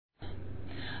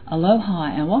Aloha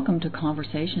and welcome to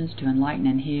Conversations to Enlighten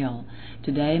and Heal.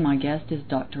 Today my guest is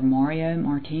Dr. Mario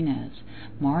Martinez.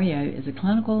 Mario is a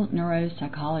clinical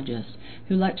neuropsychologist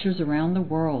who lectures around the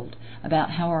world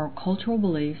about how our cultural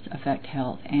beliefs affect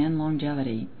health and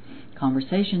longevity.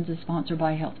 Conversations is sponsored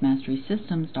by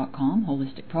HealthMasterySystems.com,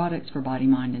 holistic products for body,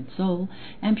 mind, and soul,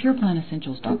 and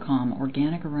PurePlantEssentials.com,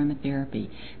 organic aromatherapy.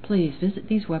 Please visit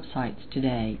these websites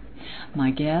today. My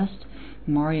guest,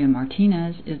 Mario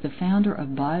Martinez, is the founder of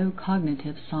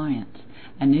Biocognitive Science,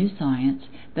 a new science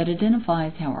that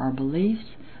identifies how our beliefs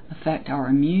affect our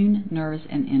immune, nervous,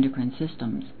 and endocrine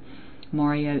systems.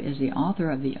 Mario is the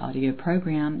author of the audio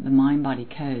program, The Mind-Body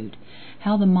Code,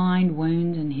 How the Mind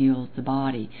Wounds and Heals the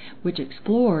Body, which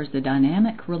explores the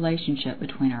dynamic relationship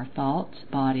between our thoughts,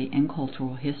 body, and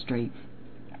cultural history,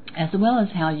 as well as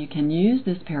how you can use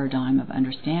this paradigm of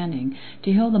understanding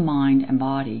to heal the mind and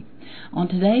body. On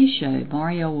today's show,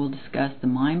 Mario will discuss the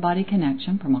mind-body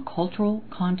connection from a cultural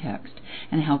context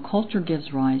and how culture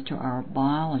gives rise to our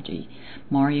biology.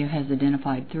 Mario has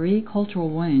identified 3 cultural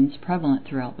wounds prevalent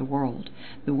throughout the world: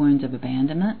 the wounds of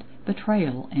abandonment,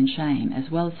 betrayal, and shame, as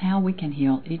well as how we can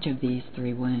heal each of these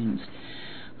 3 wounds.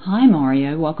 Hi,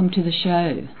 Mario. Welcome to the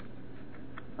show.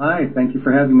 Hi. Thank you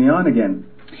for having me on again.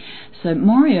 So,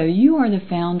 Mario, you are the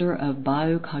founder of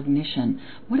Biocognition.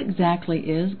 What exactly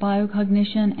is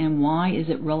biocognition, and why is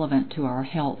it relevant to our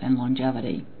health and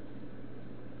longevity?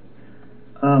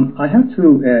 I had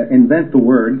to invent the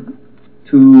word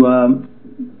to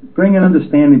bring an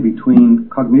understanding between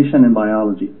cognition and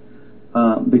biology,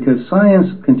 because science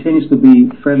continues to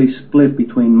be fairly split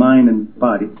between mind and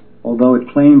body, although it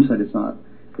claims that it's not.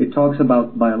 It talks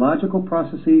about biological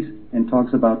processes and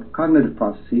talks about cognitive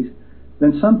processes.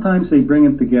 Then sometimes they bring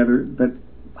them together, but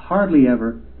hardly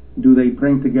ever do they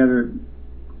bring together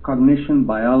cognition,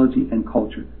 biology, and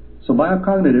culture. So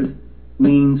biocognitive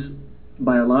means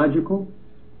biological,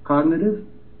 cognitive,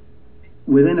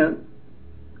 within a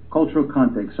cultural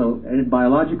context. So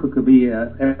biological could be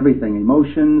everything: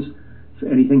 emotions,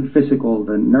 anything physical,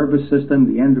 the nervous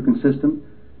system, the endocrine system,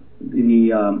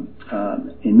 the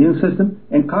immune system.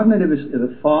 And cognitive is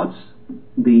the thoughts,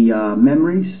 the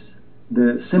memories,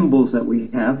 the symbols that we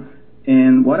have.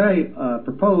 And what I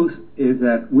propose is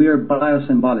that we are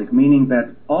biosymbolic, meaning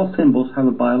that all symbols have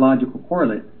a biological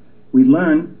correlate. We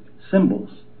learn symbols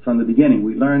from the beginning.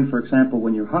 We learn, for example,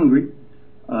 when you're hungry,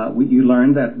 you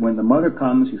learn that when the mother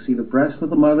comes, you see the breast of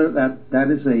the mother,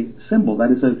 that is a symbol,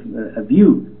 that is a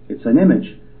view, it's an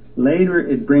image. Later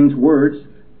it brings words,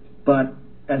 but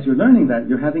as you're learning that,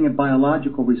 you're having a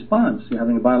biological response. You're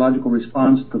having a biological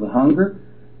response to the hunger,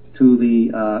 to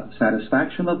the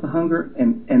satisfaction of the hunger,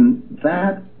 and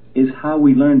that is how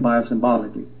we learn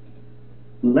biosymbolically.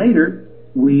 Later,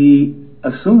 we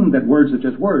assume that words are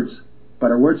just words, but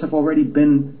our words have already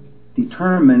been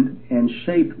determined and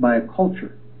shaped by a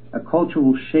culture. A culture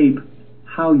will shape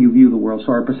how you view the world.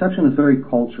 So our perception is very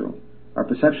cultural. Our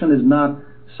perception is not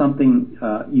something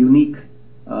unique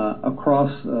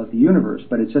across the universe,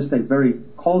 but it's just a very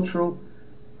cultural,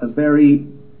 a very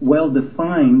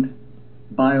well-defined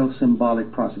biosymbolic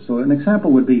process. So an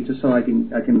example would be, just so I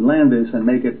can land this and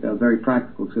make it very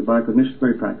practical, because biocognition is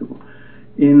very practical.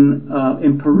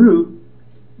 In Peru,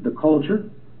 the culture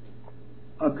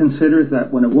considers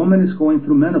that when a woman is going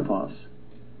through menopause,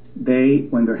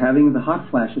 when they're having the hot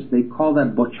flashes, they call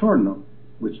that bochorno,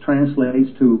 which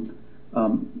translates to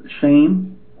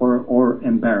shame or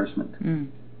embarrassment.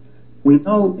 We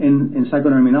know in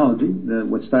psychoneuroimmunology,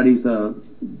 what studies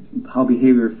how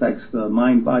behavior affects the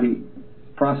mind-body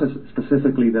process,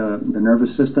 specifically the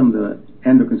nervous system, the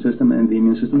endocrine system, and the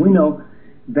immune system. We know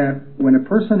that when a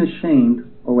person is shamed,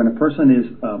 or when a person is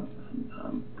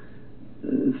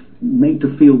made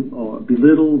to feel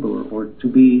belittled or to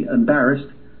be embarrassed,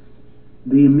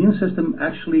 the immune system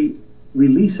actually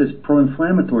releases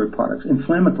pro-inflammatory products,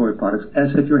 inflammatory products,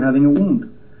 as if you're having a wound.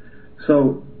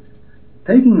 So,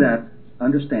 taking that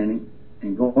understanding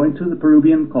and going to the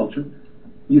Peruvian culture,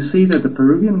 you see that the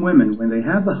Peruvian women, when they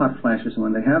have the hot flashes and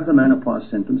when they have the menopause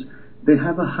symptoms, they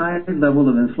have a high level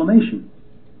of inflammation.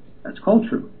 That's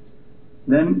cultural.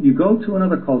 Then you go to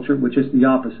another culture, which is the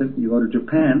opposite. You go to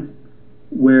Japan,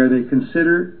 where they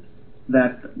consider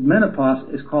that menopause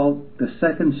is called the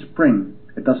second spring.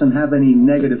 It doesn't have any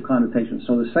negative connotation.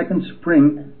 So the second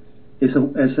spring is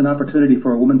an opportunity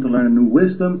for a woman to learn a new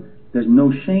wisdom. There's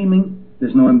no shaming.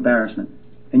 There's no embarrassment.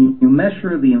 And you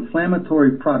measure the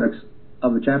inflammatory products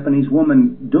of the Japanese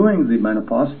woman during the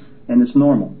menopause, and it's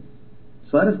normal.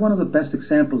 So that is one of the best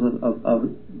examples of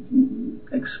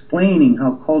explaining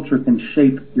how culture can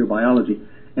shape your biology.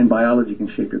 and biology can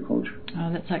shape your culture.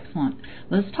 Oh, that's excellent.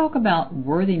 Let's talk about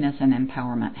worthiness and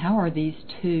empowerment. How are these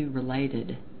two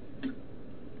related?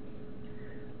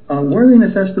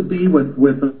 Worthiness has to be with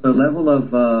the level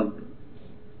of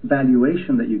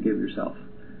valuation that you give yourself.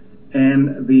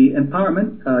 And the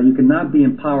empowerment, you cannot be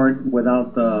empowered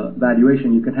without the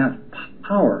valuation. You can have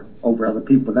power over other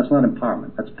people. That's not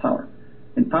empowerment. That's power.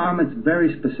 Empowerment is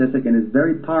very specific and is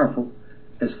very powerful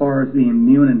as far as the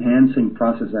immune-enhancing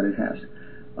process that it has.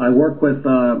 I work with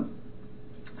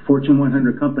Fortune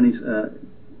 100 companies,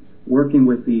 working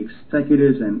with the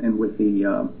executives and with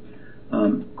the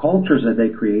cultures that they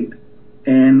create.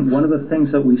 And one of the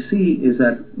things that we see is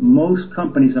that most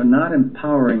companies are not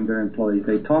empowering their employees.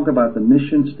 They talk about the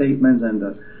mission statements and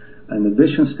the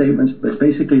vision statements, but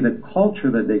basically the culture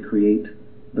that they create,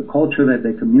 the culture that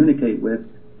they communicate with,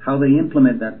 how they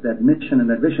implement that mission and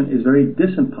that vision is very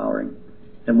disempowering.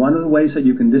 And one of the ways that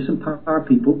you can disempower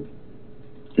people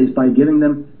is by giving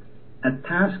them a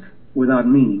task without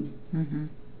meaning,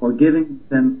 or giving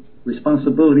them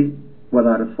responsibility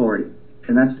without authority.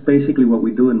 And that's basically what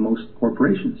we do in most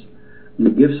corporations.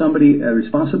 You give somebody a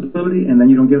responsibility, and then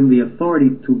you don't give them the authority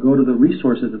to go to the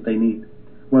resources that they need.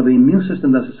 Well, the immune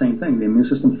system does the same thing. The immune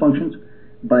system functions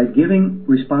by giving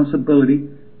responsibility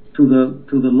to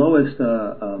the lowest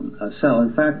cell.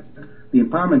 In fact, the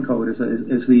empowerment code is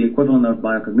the equivalent of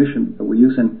biocognition that we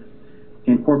use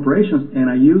in corporations, and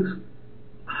I use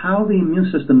how the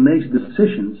immune system makes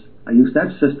decisions. I use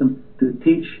that system to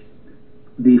teach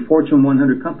the Fortune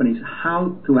 100 companies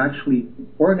how to actually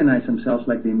organize themselves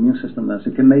like the immune system does.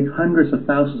 It can make hundreds of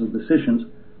thousands of decisions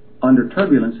under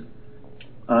turbulence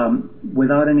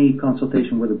without any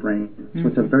consultation with the brain. So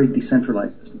it's a very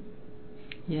decentralized system.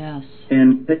 Yes.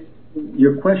 And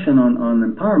your question on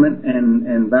empowerment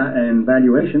and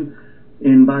valuation,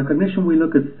 in biocognition we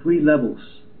look at 3 levels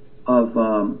of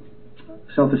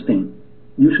self-esteem.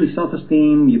 Usually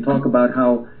self-esteem, you talk about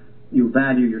how you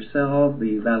value yourself,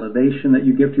 the validation that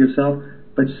you give to yourself,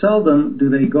 but seldom do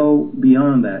they go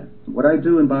beyond that. What I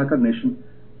do in biocognition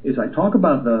is I talk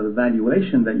about the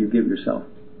valuation that you give yourself,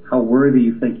 how worthy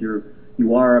you think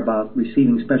you are about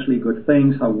receiving especially good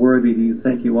things, how worthy do you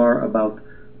think you are about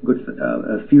good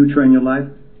future in your life.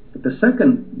 But the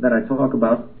second that I talk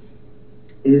about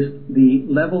is the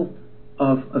level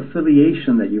of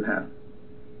affiliation that you have.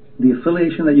 The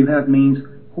affiliation that you have means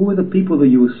who are the people that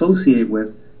you associate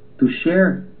with to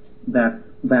share that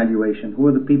valuation? Who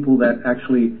are the people that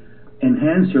actually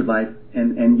enhance your life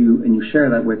and you share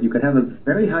that with? You could have a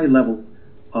very high level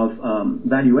of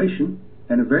valuation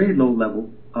and a very low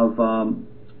level of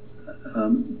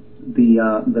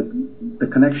the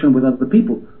connection with other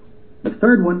people. The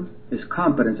third one is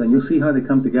competence, and you'll see how they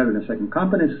come together in a second.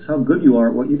 Competence is how good you are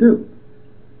at what you do.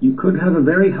 You could have a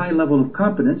very high level of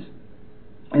competence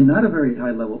and not a very high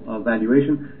level of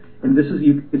valuation. And this is,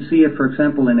 you can see it, for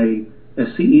example, in a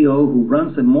CEO who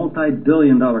runs a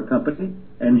multi-billion-dollar company,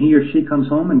 and he or she comes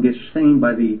home and gets shamed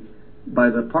by the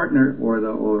partner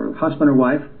or husband or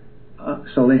wife.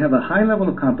 So they have a high level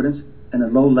of competence and a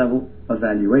low level of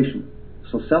valuation.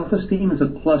 So self-esteem is a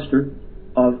cluster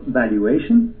of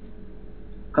valuation,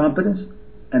 competence,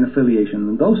 and affiliation.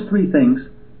 And those 3 things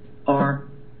are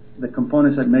the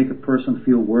components that make a person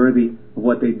feel worthy of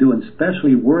what they do, and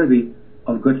especially worthy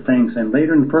of good things. And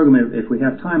later in the program, if we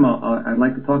have time, I'd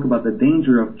like to talk about the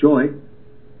danger of joy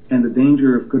and the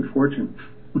danger of good fortune,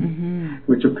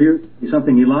 which appears to be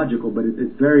something illogical, but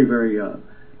it's very, very,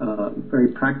 very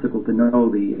practical to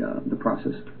know the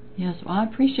process. Yes, well, I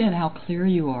appreciate how clear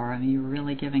you are. I mean, you're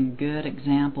really giving good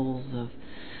examples of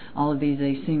all of these.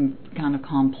 They seem kind of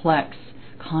complex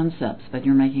concepts, but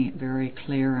you're making it very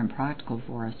clear and practical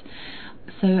for us.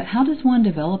 So how does one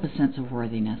develop a sense of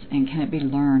worthiness, and can it be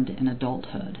learned in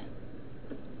adulthood?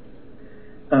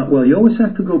 Well, you always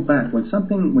have to go back. When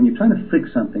you're trying to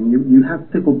fix something, you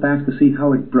have to go back to see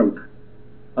how it broke.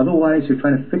 Otherwise, you're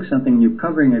trying to fix something and you're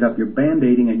covering it up, you're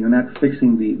band-aiding and you're not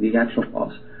fixing the actual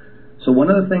cause. So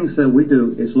one of the things that we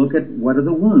do is look at what are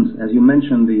the wounds, as you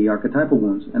mentioned, the archetypal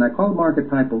wounds. And I call them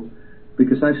archetypal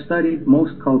because I've studied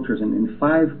most cultures in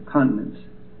 5 continents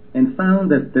and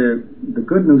found that the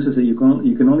good news is that you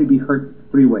can only be hurt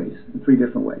 3 ways, in 3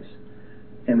 different ways.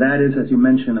 And that is, as you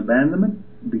mentioned, abandonment,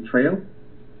 betrayal,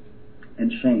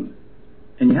 and shame.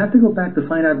 And you have to go back to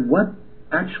find out what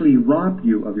actually robbed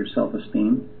you of your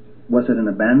self-esteem. Was it an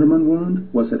abandonment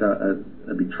wound? Was it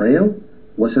a betrayal?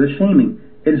 Was it a shaming?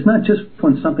 It is not just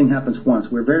when something happens once.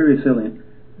 We're very resilient.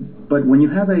 But when you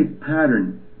have a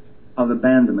pattern of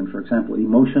abandonment, for example,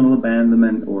 emotional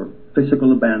abandonment or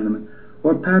physical abandonment,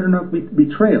 or a pattern of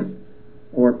betrayal,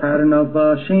 or a pattern of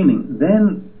shaming,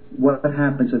 then what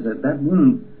happens is that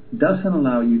wound doesn't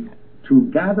allow you to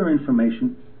gather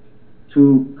information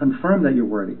to confirm that you're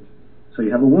worthy. So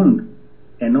you have a wound,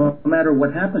 and no matter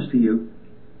what happens to you,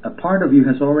 a part of you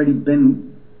has already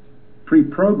been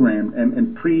pre-programmed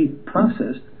and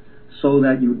pre-processed so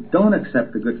that you don't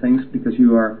accept the good things because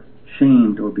you are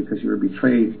shamed or because you're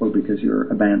betrayed or because you're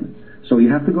abandoned. So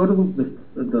you have to go to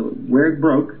the where it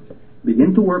broke,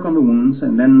 begin to work on the wounds,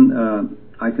 and then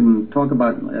I can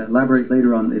elaborate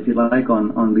later on, if you like,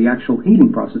 on the actual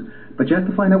healing process. But you have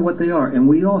to find out what they are, and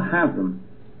we all have them.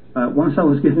 Once I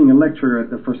was giving a lecture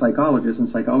for psychologists, and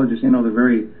psychologists, they're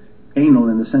very anal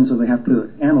in the sense of they have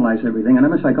to analyze everything, and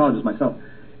I'm a psychologist myself.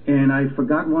 And I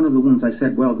forgot one of the wounds. I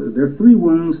said, well, there are 3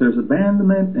 wounds. There's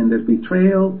abandonment, and there's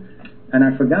betrayal, and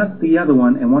I forgot the other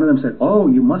one, and one of them said, oh,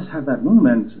 you must have that wound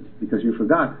then because you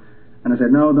forgot. And I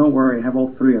said, no, don't worry, I have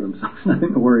all 3 of them, so it's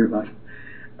nothing to worry about.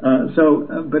 But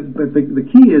the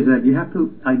key is that you have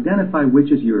to identify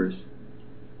which is yours.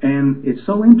 And it's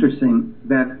so interesting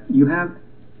that you have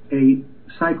a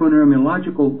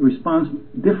psychoneurological response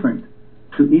different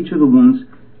to each of the wounds.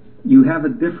 You have a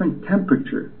different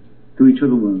temperature to each of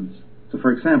the wounds. So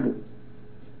for example,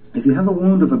 if you have a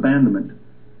wound of abandonment,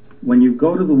 when you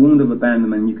go to the wound of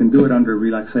abandonment, you can do it under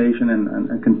relaxation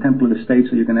and contemplative state,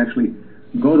 so you can actually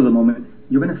go to the moment,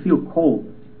 you're going to feel cold.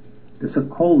 There's a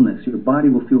coldness. Your body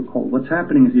will feel cold. What's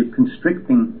happening is you're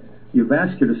constricting your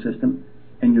vascular system,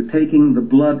 and you're taking the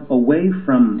blood away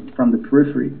from the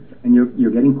periphery, and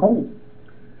you're getting cold.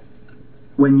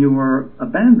 When you are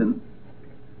abandoned,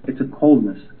 it's a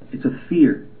coldness. It's a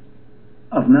fear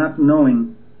of not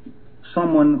knowing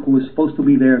someone who is supposed to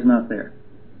be there is not there.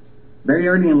 Very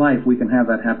early in life, we can have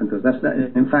that happen to us.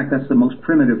 In fact, that's the most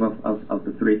primitive of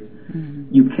the 3.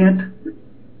 Mm-hmm.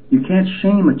 You can't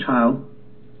shame a child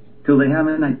till they have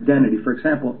an identity. For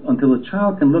example, until a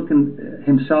child can look in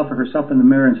himself or herself in the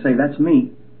mirror and say, that's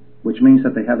me, which means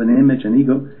that they have an image, an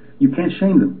ego, you can't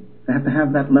shame them. They have to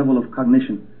have that level of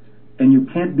cognition. And you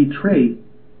can't betray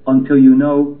until you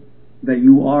know that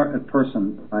you are a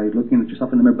person by looking at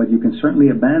yourself in the mirror, but you can certainly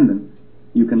abandon.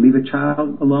 You can leave a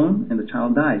child alone and the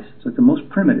child dies. So it's the most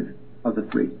primitive of the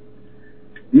 3.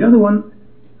 The other one,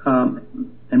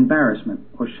 embarrassment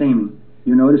or shaming.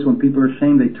 You notice when people are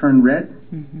shamed, they turn red.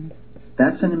 Mm-hmm.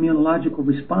 That's an immunological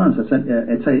response. It's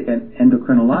an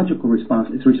endocrinological response.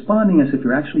 It's responding as if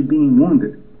you're actually being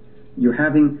wounded. You're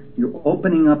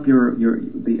opening up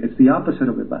it's the opposite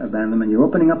of abandonment. You're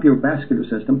opening up your vascular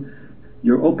system.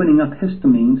 You're opening up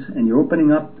histamines, and you're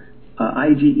opening up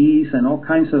IgEs and all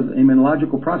kinds of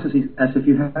immunological processes as if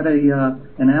you had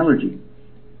an allergy.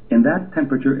 And that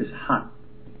temperature is hot.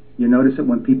 You notice that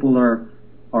when people are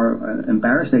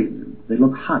embarrassed, they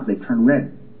look hot, they turn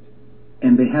red.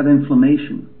 And they have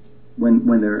inflammation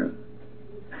when they're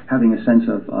having a sense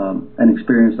of an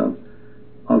experience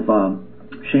of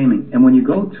shaming. And when you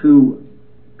go to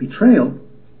betrayal,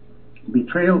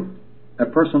 a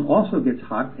person also gets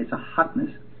hot. It's a hotness,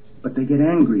 but they get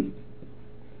angry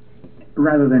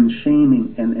rather than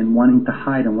shaming and wanting to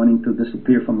hide and wanting to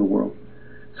disappear from the world.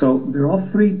 So they're all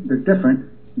 3. They're different.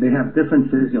 They have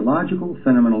different physiological,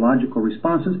 phenomenological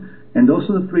responses, and those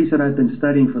are the 3 that I've been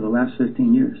studying for the last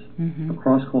 15 years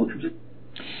across cultures.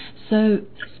 So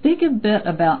speak a bit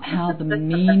about how the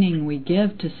meaning we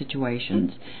give to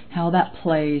situations, how that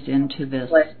plays into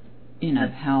this,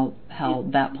 how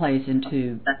that plays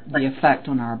into the effect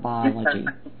on our biology.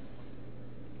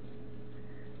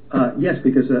 Yes,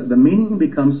 because the meaning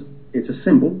becomes, it's a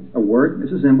symbol, a word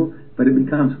is a symbol, but it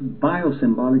becomes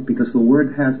biosymbolic because the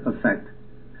word has effect.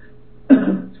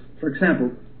 For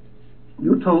example,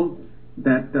 you're told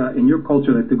that in your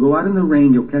culture that to go out in the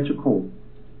rain, you'll catch a cold.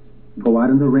 Go out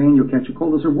in the rain, you'll catch a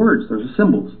cold. Those are words, those are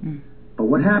symbols. But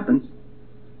what happens,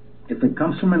 if it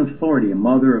comes from an authority, a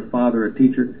mother, a father, a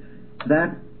teacher,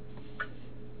 that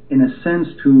in a sense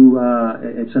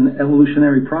it's an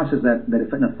evolutionary process that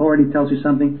if an authority tells you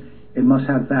something, it must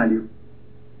have value.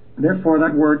 Therefore,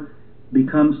 that word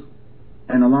becomes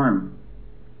an alarm.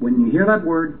 When you hear that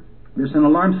word, there's an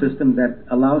alarm system that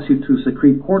allows you to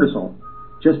secrete cortisol,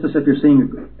 just as if you're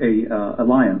seeing a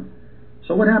lion.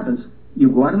 So what happens? You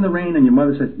go out in the rain and your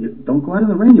mother says, don't go out in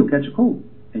the rain, you'll catch a cold.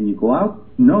 And you go out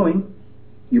knowing,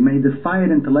 you may defy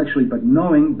it intellectually, but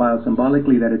knowing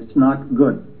biosymbolically that it's not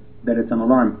good, that it's an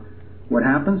alarm. What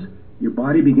happens? Your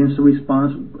body begins to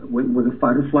respond with a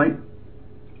fight or flight.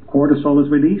 Cortisol is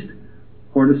released.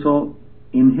 Cortisol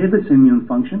inhibits immune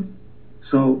function.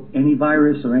 So any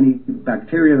virus or any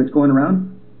bacteria that's going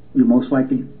around, you most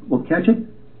likely will catch it.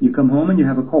 You come home and you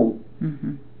have a cold.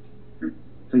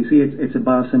 So you see, it's a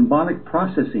biosymbolic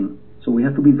processing. So we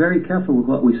have to be very careful with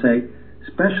what we say,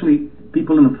 especially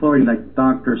people in authority like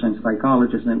doctors and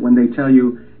psychologists, and when they tell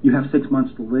you you have 6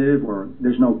 months to live or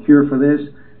there's no cure for this,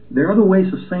 there are other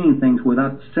ways of saying things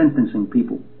without sentencing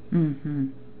people. Mm-hmm.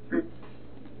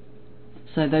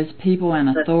 So those people in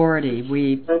authority,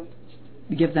 we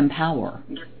give them power.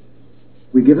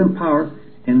 We give them power,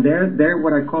 and they're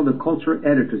what I call the culture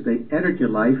editors. They edit your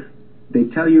life. They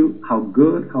tell you how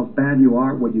good, how bad you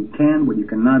are, what you can, what you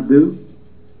cannot do.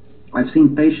 I've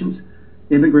seen patients,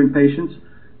 immigrant patients,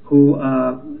 who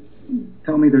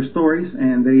tell me their stories,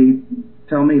 and they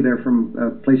tell me they're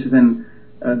from places in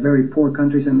very poor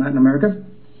countries in Latin America,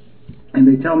 and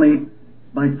they tell me,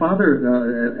 my father,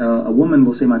 a woman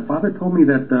will say, my father told me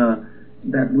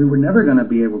that we were never going to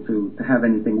be able to have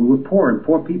anything. We were poor, and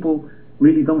poor people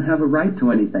really don't have a right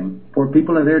to anything. Poor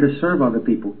people are there to serve other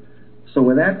people. So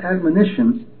with that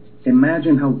admonition,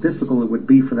 imagine how difficult it would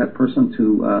be for that person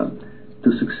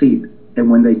to succeed. And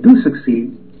when they do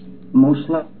succeed, most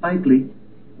likely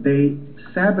they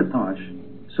sabotage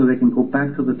so they can go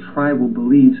back to the tribal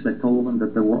beliefs that told them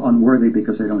that they were unworthy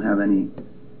because they don't have any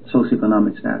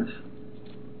socioeconomic status.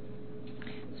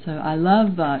 So I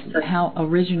love how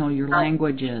original your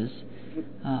language is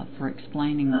for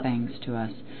explaining things to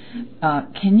us.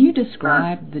 Can you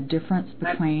describe the difference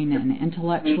between an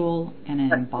intellectual and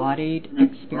an embodied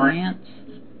experience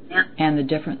and the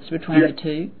difference between the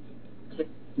two?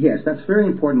 Yes, that's very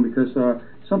important because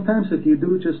sometimes if you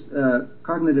do just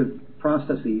cognitive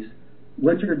processes,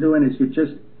 what you're doing is you're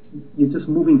just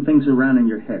moving things around in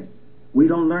your head. We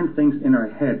don't learn things in our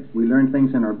head. We learn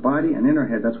things in our body and in our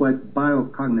head. That's why it's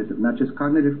biocognitive, not just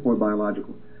cognitive or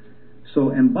biological. So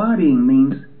embodying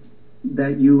means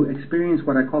that you experience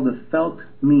what I call the felt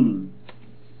meaning.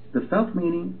 The felt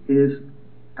meaning is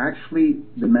actually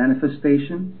the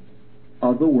manifestation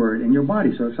of the word in your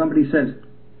body. So if somebody says,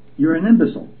 you're an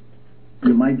imbecile,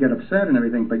 you might get upset and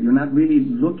everything, but you're not really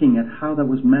looking at how that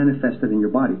was manifested in your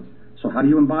body. So how do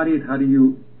you embody it? How do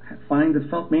you find the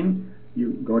felt meaning?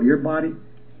 You go to your body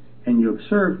and you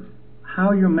observe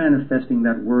how you're manifesting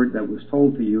that word that was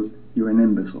told to you, you're an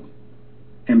imbecile.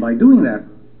 And by doing that,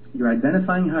 you're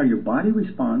identifying how your body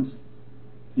responds,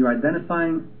 you're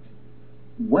identifying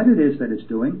what it is that it's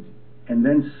doing, and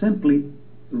then simply,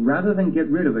 rather than get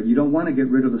rid of it, you don't want to get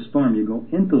rid of the storm, you go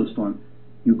into the storm.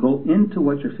 You go into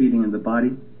what you're feeding in the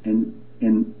body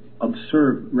and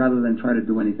observe rather than try to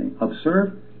do anything.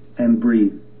 Observe and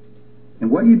breathe. And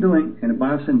what you're doing in a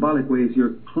biosymbolic way is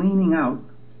you're cleaning out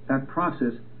that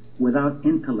process without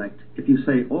intellect. If you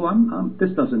say, oh,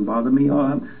 this doesn't bother me,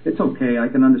 it's okay, I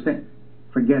can understand.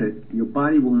 Forget it. Your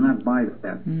body will not buy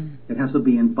that. It has to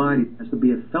be embodied. It has to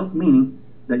be a felt meaning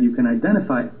that you can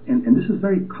identify. And this is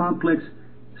very complex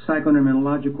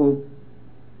psychoneuroimmunological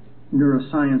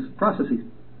neuroscience processes,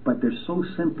 but they're so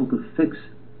simple to fix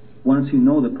once you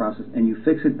know the process, and you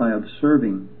fix it by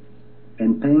observing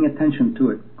and paying attention to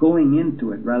it, going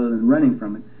into it rather than running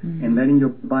from it, and letting your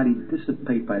body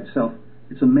dissipate by itself.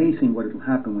 It's amazing what will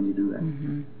happen when you do that.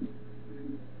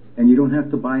 And you don't have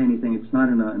to buy anything. It's not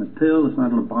in a pill, it's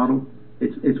not in a bottle,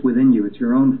 it's within you. It's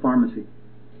your own pharmacy.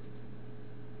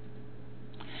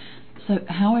 So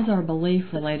how is our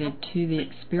belief related to the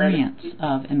experience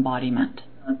of embodiment?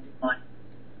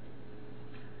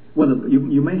 Well,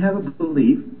 you may have a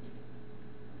belief,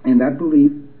 and that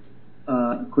belief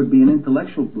could be an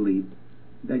intellectual belief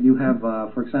that you have.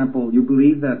 For example, you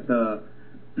believe that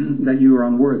that you are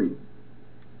unworthy,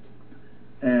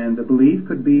 and the belief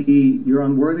could be you're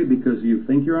unworthy because you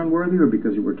think you're unworthy, or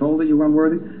because you were told that you were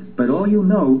unworthy. But all you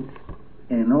know,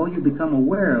 and all you become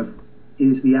aware of,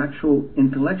 is the actual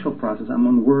intellectual process. I'm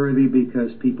unworthy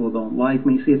because people don't like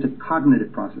me. See, it's a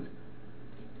cognitive process,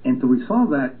 and to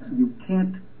resolve that, you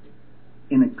can't.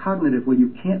 In a cognitive way,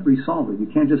 you can't resolve it. You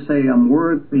can't just say, I'm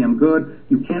worthy, I'm good.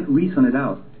 You can't reason it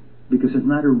out because it's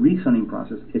not a reasoning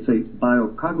process. It's a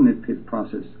biocognitive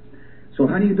process. So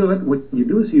how do you do it? What you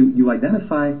do is you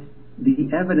identify the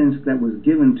evidence that was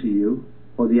given to you,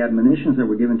 or the admonitions that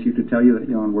were given to you to tell you that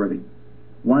you're unworthy.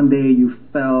 One day you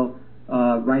fell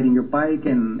riding your bike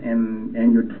and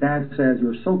your dad says,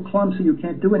 you're so clumsy you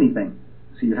can't do anything.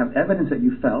 So you have evidence that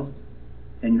you fell,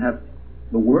 and you have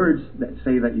the words that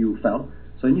say that you fell.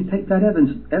 So then you take that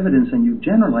evidence and you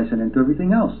generalize it into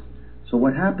everything else. So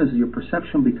what happens is your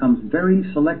perception becomes very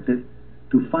selective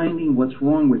to finding what's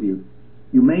wrong with you.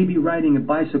 You may be riding a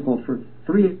bicycle for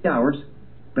 3 hours,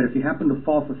 but if you happen to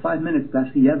fall for 5 minutes,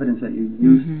 that's the evidence that you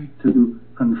use to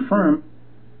confirm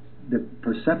the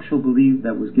perceptual belief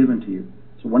that was given to you.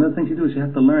 So one of the things you do is you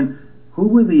have to learn who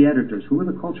were the editors, who were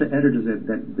the culture editors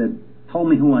that told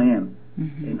me who I am,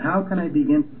 and how can I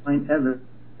begin to find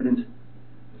evidence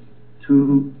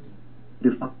to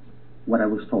define what I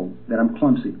was told, that I'm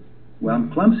clumsy. Well,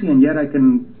 I'm clumsy and yet I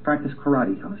can practice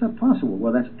karate. How is that possible?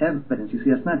 Well, that's evidence. You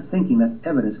see, that's not thinking, that's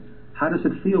evidence. How does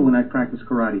it feel when I practice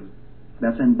karate?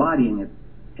 That's embodying it.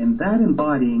 And that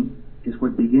embodying is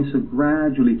what begins to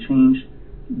gradually change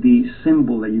the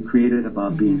symbol that you created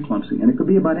about being clumsy. And it could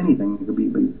be about anything. It could be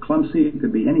clumsy, it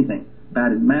could be anything.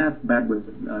 Bad in math, bad with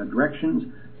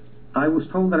directions. I was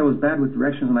told that I was bad with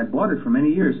directions, and I bought it for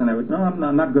many years. And I would, no,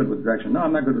 I'm not good with direction. No,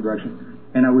 I'm not good with direction.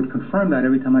 And I would confirm that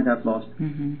every time I got lost.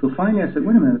 So finally I said,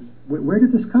 wait a minute, where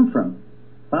did this come from?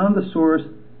 Found the source,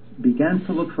 began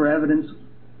to look for evidence.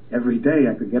 Every day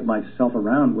I could get myself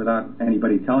around without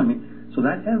anybody telling me. So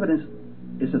that evidence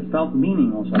is a felt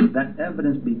meaning also. That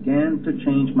evidence began to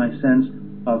change my sense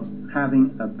of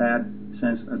having a bad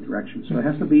sense of direction. So it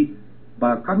has to be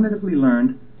biocognitively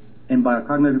learned and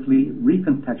biocognitively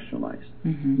recontextualized.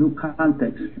 New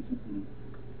context.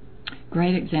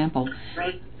 Great example.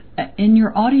 In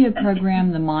your audio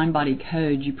program, The Mind-Body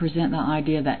Code, you present the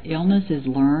idea that illness is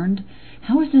learned.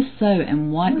 How is this so,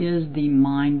 and what is the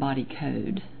Mind-Body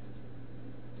Code?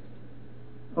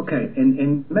 Okay,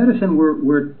 in medicine,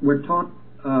 we're taught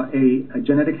a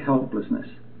genetic helplessness.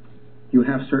 You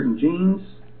have certain genes,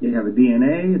 you have a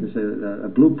DNA, there's a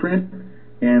blueprint,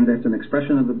 and there's an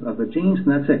expression of the genes, and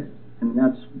that's it. And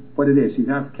that's what it is. You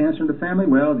have cancer in the family,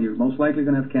 well, you're most likely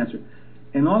going to have cancer.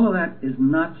 And all of that is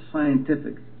not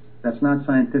scientific. That's not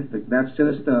scientific. That's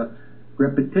just a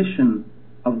repetition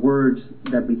of words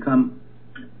that become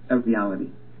a reality.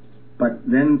 But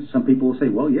then some people will say,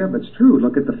 well, yeah, but it's true.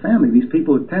 Look at the family. These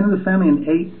people, 10 in the family and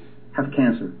 8 have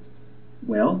cancer.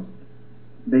 Well,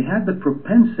 they have the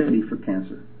propensity for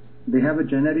cancer. They have a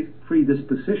genetic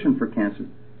predisposition for cancer.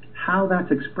 How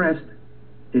that's expressed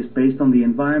is based on the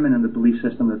environment and the belief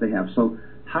system that they have. So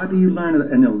how do you learn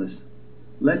an illness?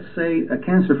 Let's say a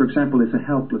cancer, for example, is a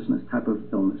helplessness type of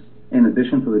illness, in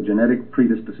addition to the genetic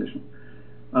predisposition.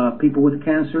 People with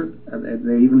cancer,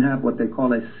 they even have what they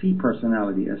call a C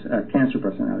personality, a cancer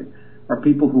personality, are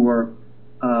people who are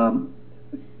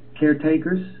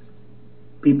caretakers,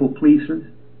 people pleasers,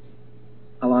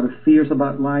 a lot of fears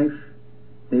about life,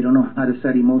 they don't know how to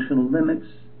set emotional limits,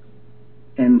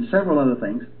 and several other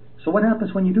things. So what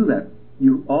happens when you do that?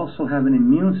 You also have an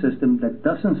immune system that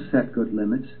doesn't set good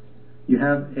limits. You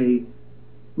have a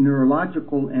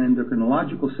neurological and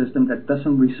endocrinological system that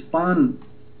doesn't respond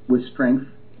with strength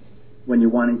when you're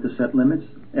wanting to set limits.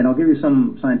 And I'll give you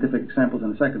some scientific examples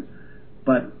in a second.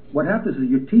 But what happens is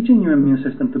you're teaching your immune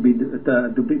system to be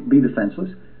defenseless.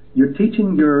 You're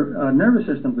teaching your nervous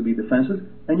system to be defenseless,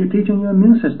 and you're teaching your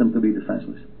immune system to be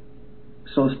defenseless.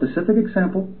 So a specific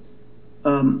example,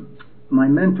 my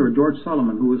mentor, George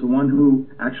Solomon, who was the one who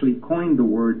actually coined the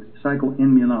word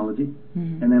psychoimmunology,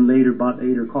 and then later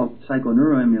called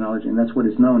psychoneuroimmunology, and that's what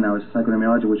is known now as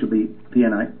psychoneuroimmunology, which would be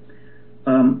PNI.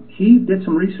 He did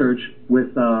some research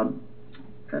with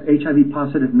HIV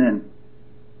positive men.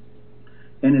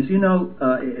 And as you know,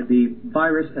 the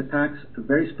virus attacks a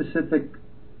very specific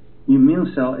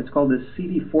immune cell. It's called the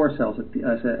CD4 cells.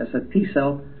 It's a T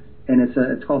cell, and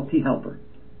it's called T helper,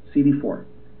 CD4.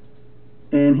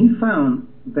 And he found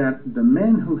that the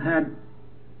men who had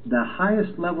the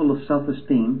highest level of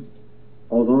self-esteem,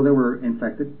 although they were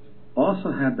infected,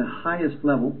 also had the highest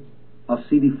level of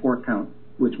CD4 count,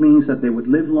 which means that they would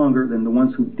live longer than the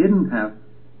ones who didn't have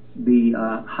the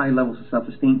high levels of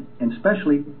self-esteem, and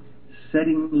especially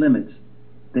setting limits.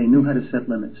 They knew how to set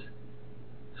limits.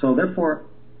 So therefore,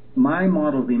 my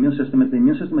model of the immune system is the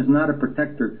immune system is not a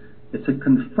protector. It's a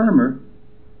confirmer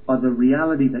of the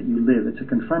reality that you live. It's a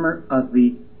confirmer of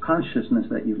the consciousness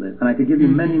that you live. And I could give you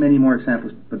many, many more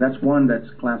examples, but that's one that's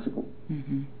classical.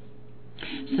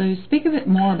 So speak a bit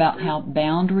more about how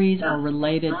boundaries are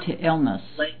related to illness.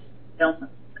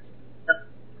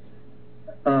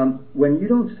 When you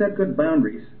don't set good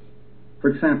boundaries, for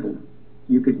example,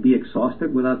 you could be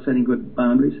exhausted without setting good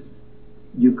boundaries.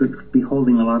 You could be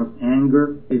holding a lot of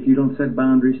anger if you don't set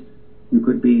boundaries. You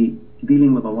could be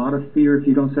dealing with a lot of fear if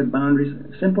you don't set boundaries.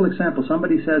 Simple example,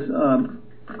 somebody says,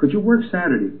 could you work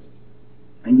Saturday?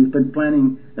 And you've been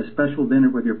planning a special dinner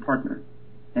with your partner,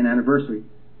 an anniversary,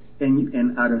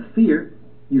 and out of fear,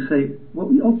 you say, well,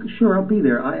 okay, sure, I'll be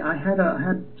there. I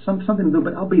had something to do,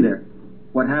 but I'll be there.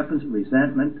 What happens?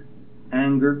 Resentment,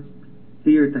 anger,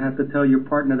 fear to have to tell your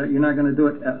partner that you're not going to do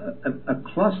it. A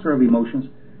cluster of emotions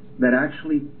that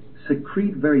actually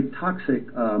secrete very toxic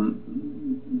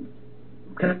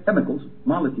chemicals,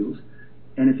 molecules.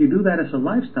 And if you do that as a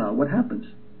lifestyle, what happens?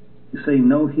 You say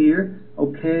no here,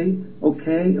 okay,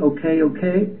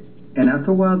 and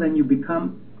after a while then you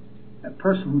become a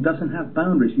person who doesn't have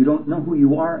boundaries. You don't know who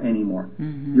you are anymore.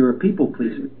 You're a people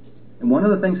pleaser. And one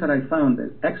of the things that I found,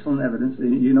 that excellent evidence,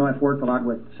 I've worked a lot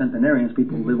with centenarians,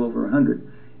 people who live over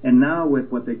 100, and now with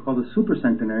what they call the super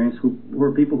centenarians, who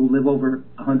are people who live over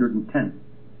 110.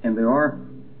 And there are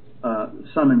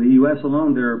some in the U.S.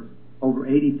 alone, there are over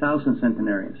 80,000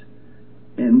 centenarians.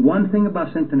 And one thing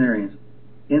about centenarians,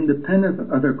 independent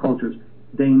of other cultures,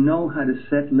 they know how to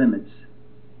set limits.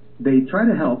 They try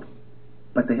to help,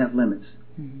 but they have limits.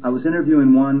 I was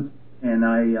interviewing one, and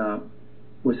I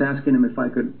was asking him if I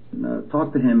could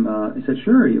talk to him. He said,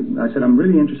 sure. I said, I'm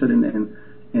really interested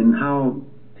in how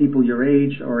people your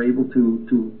age are able to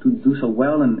do so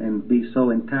well and be so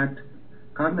intact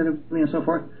cognitively and so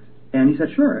forth. And he said,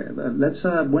 sure, let's,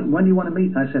 when do you want to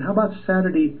meet? I said, how about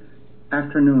Saturday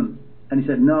afternoon? And he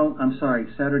said, no, I'm sorry,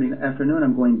 Saturday afternoon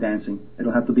I'm going dancing.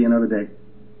 It'll have to be another day.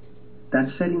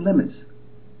 That's setting limits.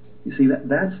 You see,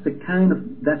 that's the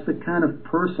kind of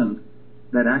person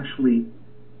that actually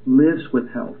lives with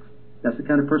health. That's the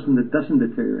kind of person that doesn't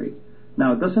deteriorate.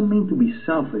 Now, it doesn't mean to be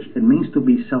selfish. It means to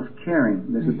be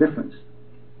self-caring. There's a difference.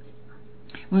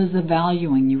 What is the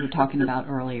valuing you were talking about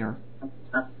earlier?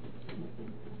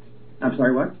 I'm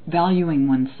sorry, what? Valuing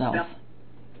oneself. Yeah.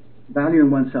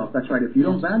 Valuing oneself. That's right. If you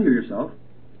don't value yourself,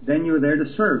 then you're there to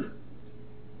serve.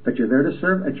 But you're there to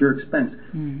serve at your expense.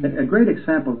 A great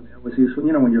example was useful.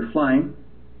 When you're flying,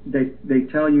 they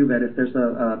tell you that if there's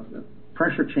a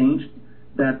pressure change,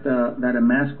 that a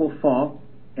mask will fall,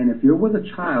 and if you're with a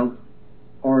child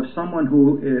or someone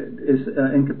who is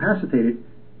incapacitated,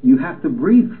 you have to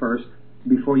breathe first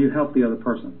before you help the other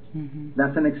person.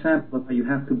 That's an example of how you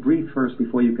have to breathe first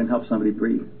before you can help somebody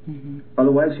breathe.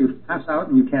 Otherwise, you pass out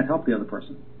and you can't help the other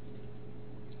person.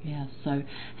 Yes. So,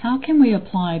 how can we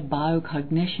apply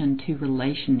biocognition to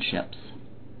relationships?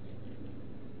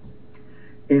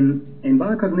 In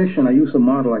biocognition, I use a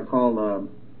model I call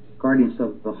Guardians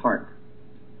of the Heart.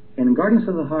 And Guardians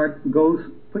of the Heart goes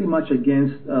pretty much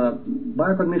against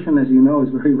biocognition, as you know, is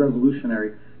very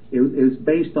revolutionary. It was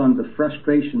based on the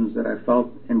frustrations that I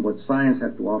felt in what science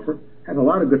had to offer. It has a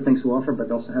lot of good things to offer,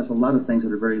 but also has a lot of things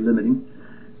that are very limiting.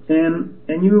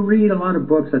 And you read a lot of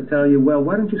books that tell you, well,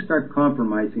 why don't you start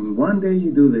compromising? One day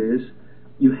you do this,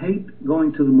 you hate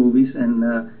going to the movies,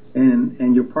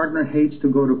 and your partner hates to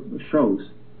go to shows.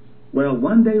 Well,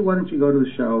 one day why don't you go to the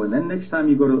show, and then next time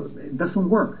you go to, it doesn't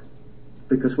work.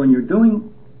 Because when you're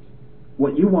doing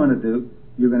what you want to do,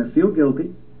 you're going to feel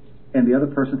guilty, and the other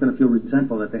person's going to feel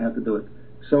resentful that they have to do it.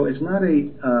 So it's not a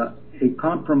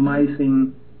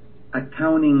compromising,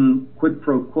 accounting, quid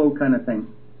pro quo kind of thing.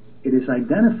 It is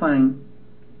identifying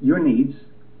your needs,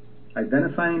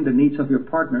 identifying the needs of your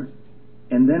partner,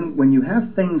 and then when you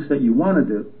have things that you want to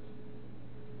do,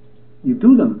 you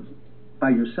do them by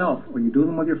yourself or you do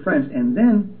them with your friends, and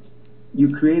then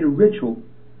you create a ritual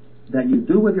that you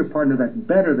do with your partner that's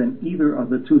better than either of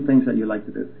the two things that you like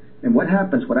to do. And what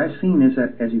happens, what I've seen is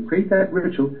that as you create that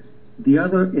ritual, the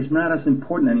other is not as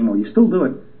important anymore. You still do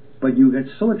it, but you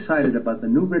get so excited about the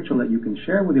new ritual that you can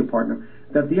share with your partner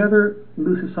that the other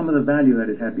loses some of the value that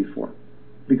it had before.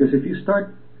 Because if you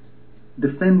start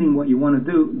defending what you want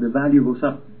to do, the value goes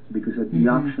up because the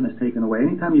option is taken away.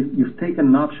 Anytime you've taken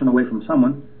an option away from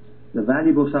someone, the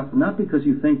value goes up, not because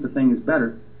you think the thing is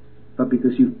better, but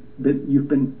because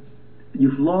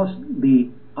you've lost the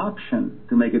option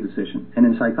to make a decision. And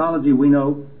in psychology, we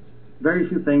know very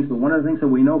few things, but one of the things that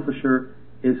we know for sure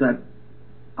is that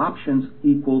options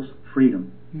equals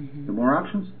freedom. The more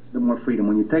options, the more freedom.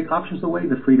 When you take options away,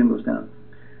 the freedom goes down.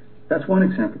 That's one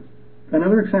example.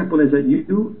 Another example is that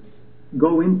you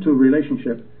go into a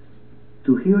relationship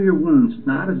to heal your wounds,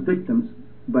 not as victims,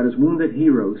 but as wounded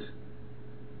heroes.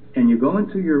 And you go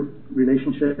into your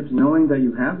relationships knowing that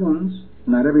you have wounds.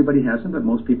 Not everybody has them, but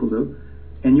most people do.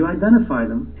 And you identify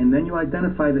them, and then you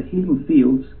identify the healing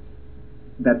fields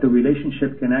that the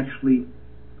relationship can actually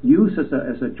use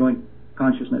as a joint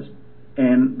consciousness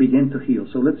and begin to heal.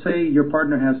 So let's say your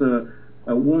partner has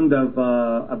a wound of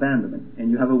abandonment,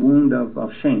 and you have a wound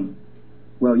of shame.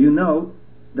 Well, you know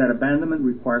that abandonment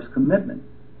requires commitment,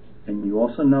 and you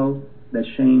also know that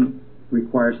shame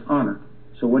requires honor.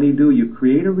 So what do? You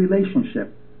create a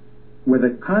relationship where the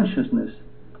consciousness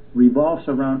revolves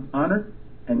around honor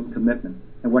and commitment.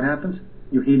 And what happens?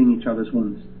 You're healing each other's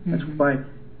wounds. That's why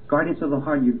Guardians of the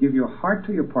Heart, you give your heart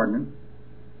to your partner,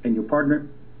 and your partner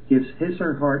gives his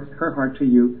or her heart to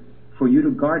you for you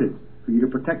to guard it, for you to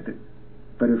protect it.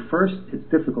 But at first, it's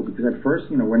difficult because at first,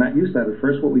 we're not used to that. At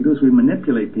first, what we do is we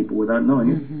manipulate people without knowing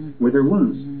it with their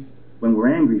wounds, when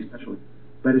we're angry especially.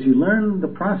 But as you learn the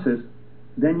process,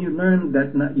 then you learn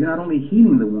that you're not only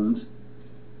healing the wounds,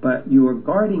 but you are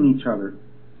guarding each other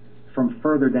from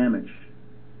further damage.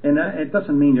 And it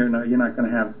doesn't mean you're not going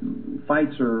to have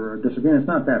fights or disagreements. It's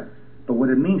not that. But what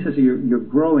it means is you're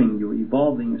growing, you're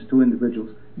evolving as two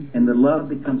individuals, and the love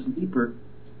becomes deeper,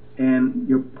 and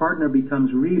your partner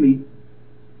becomes really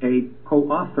a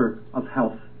co-author of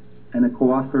health and a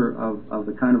co-author of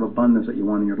the kind of abundance that you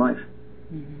want in your life.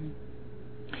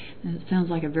 And it sounds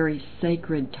like a very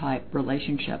sacred type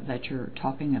relationship that you're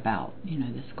talking about,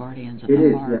 this guardians of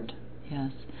the heart.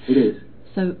 Yes. It is.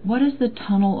 So what is the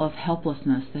tunnel of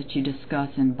helplessness that you discuss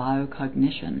in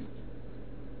biocognition?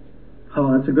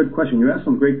 Oh, that's a good question. You asked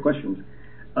some great questions.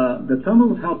 The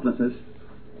tunnel of helplessness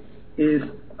is,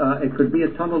 it could be a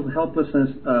tunnel of helplessness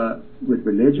with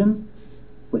religion,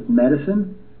 with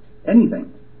medicine,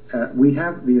 anything. We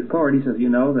have the authorities, as you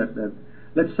know, that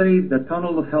let's say the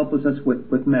tunnel of helplessness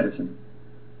with medicine.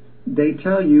 They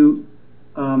tell you,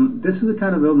 this is the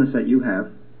kind of illness that you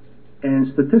have,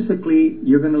 and statistically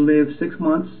you're going to live 6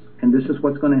 months, and this is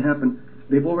what's going to happen.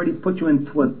 They've already put you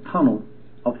into a tunnel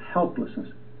of helplessness.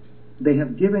 They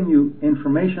have given you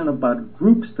information about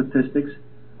group statistics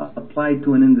applied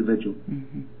to an individual.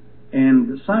 And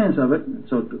the science of it,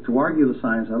 so to argue the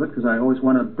science of it, because I always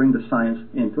want to bring the science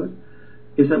into it,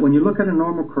 is that when you look at a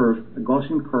normal curve, a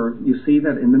Gaussian curve, you see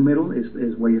that in the middle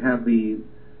is where you have the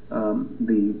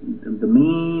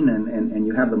mean and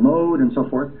you have the mode and so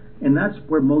forth, and that's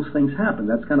where most things happen.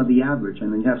 That's kind of the average,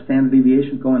 and then you have standard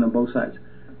deviations going on both sides.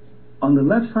 On the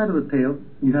left side of the tail,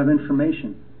 you have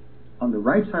information. On the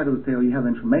right side of the tail, you have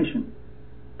information.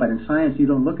 But in science, you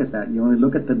don't look at that. You only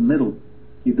look at the middle.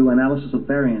 You do analysis of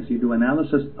variance. You do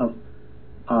analysis of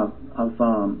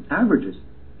averages.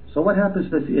 So what happens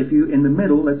is if you, in the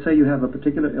middle, let's say you have a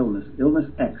particular illness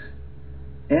X,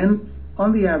 and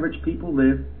on the average, people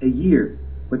live a year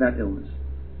with that illness.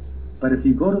 But if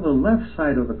you go to the left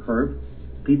side of the curve,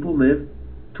 people live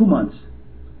 2 months.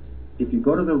 If you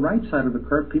go to the right side of the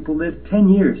curve, people live 10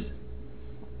 years.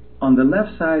 On the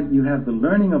left side, you have the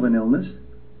learning of an illness.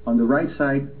 On the right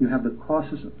side, you have the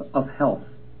causes of health.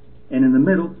 And in the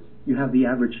middle, you have the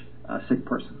average sick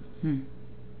person.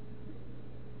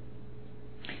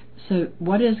 So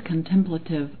what is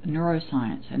contemplative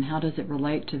neuroscience, and how does it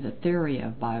relate to the theory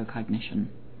of biocognition?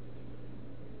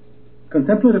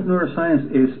 Contemplative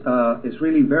neuroscience is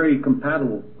really very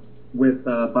compatible with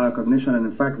biocognition, and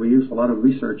in fact we use a lot of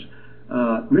research.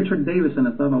 Richard Davison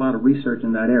has done a lot of research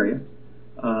in that area,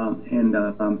 and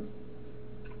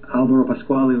Alvaro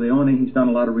Pasquale Leone, he's done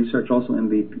a lot of research also in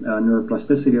the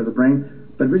neuroplasticity of the brain.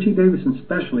 But Richie Davison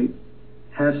especially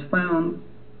has found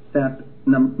that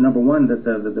number one, that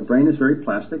the brain is very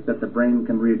plastic, that the brain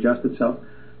can readjust itself.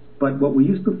 But what we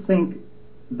used to think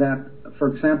that,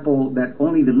 for example, that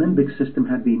only the limbic system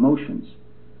had the emotions,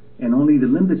 and only the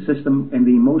limbic system and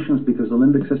the emotions, because the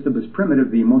limbic system is primitive,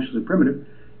 the emotions are primitive,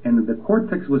 and the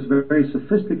cortex was very, very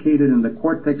sophisticated, and the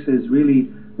cortex is really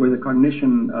where the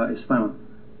cognition is found.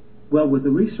 Well, with the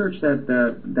research that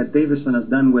Davison has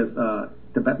done with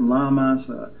Tibetan lamas,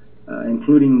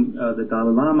 including the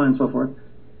Dalai Lama and so forth,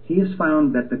 he has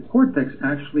found that the cortex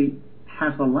actually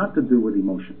has a lot to do with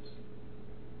emotions.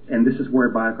 And this is where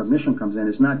biocognition comes in.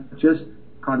 It's not just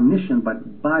cognition,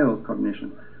 but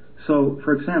biocognition. So,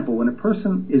 for example, when a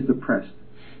person is depressed,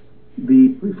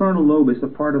 the prefrontal lobe is the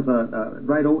part of the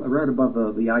right above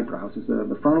the eyebrows. It's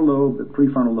the frontal lobe, the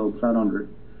prefrontal lobe, right under it.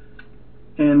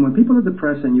 And when people are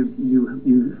depressed, and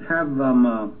you have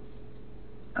them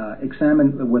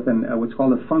examined with what's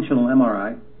called a functional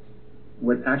MRI,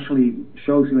 what actually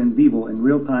shows you in vivo, in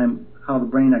real time, how the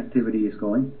brain activity is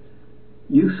going,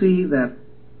 you see that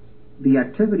the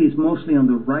activity is mostly on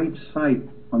the right side,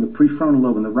 on the prefrontal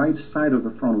lobe, on the right side of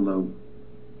the frontal lobe.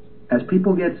 As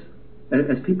people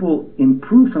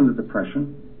improve from the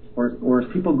depression, or as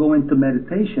people go into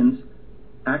meditations,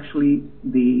 actually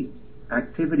the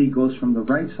activity goes from the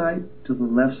right side to the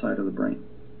left side of the brain.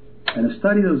 And a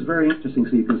study that was very interesting,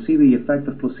 so you can see the effect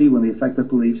of placebo and the effect of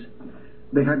beliefs.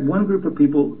 They had one group of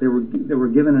people, they were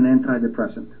given an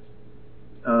antidepressant.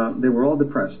 They were all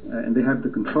depressed, and they had the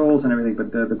controls and everything,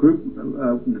 but the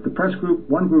depressed group,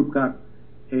 one group got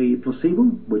a placebo,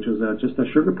 which was just a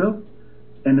sugar pill,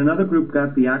 and another group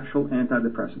got the actual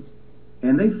antidepressant.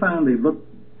 And they found, they looked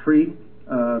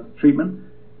pre-treatment,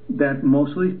 that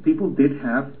most of these people did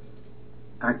have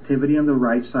activity on the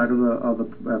right side of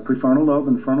the prefrontal lobe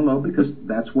and the frontal lobe, because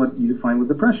that's what you find with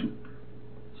depression.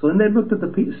 So then they looked at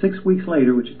the 6 weeks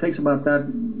later, which it takes about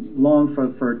that long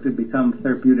for it to become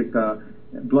therapeutic,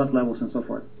 blood levels and so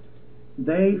forth.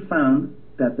 They found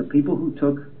that the people who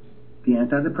took the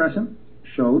antidepressant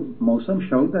most of them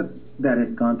showed that it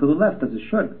had gone to the left, as it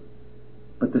should.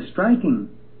 But the striking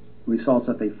results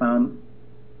that they found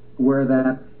were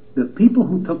that the people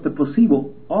who took the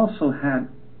placebo also had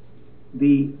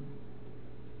the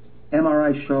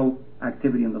MRI show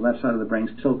activity on the left side of the brain.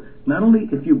 So not only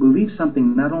if you believe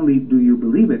something, not only do you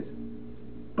believe it,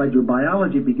 but your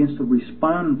biology begins to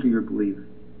respond to your belief.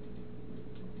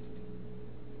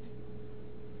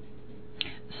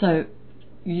 So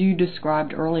you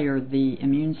described earlier the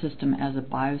immune system as a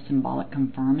biosymbolic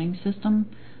confirming system.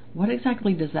 What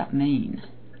exactly does that mean?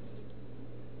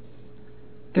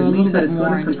 Go a little bit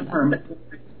more into that.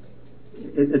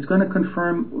 It's going to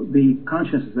confirm the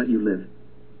consciousness that you live.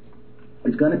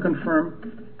 It's going to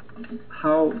confirm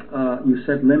how you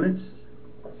set limits.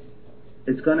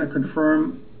 It's going to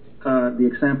confirm the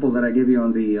example that I gave you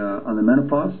on the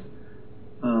menopause.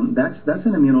 That's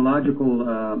an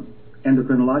immunological,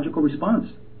 endocrinological response.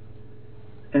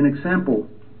 An example: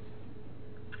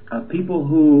 people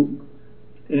who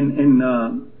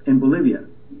in Bolivia,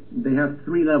 they have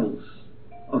 3 levels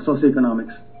of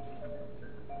socioeconomics,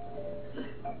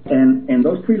 and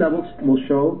those 3 levels will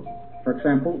show, for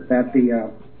example, that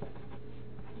the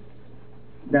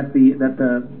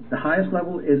highest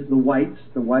level is the whites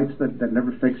that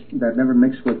never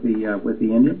mix with the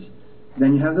Indians.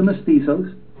 Then you have the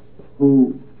mestizos,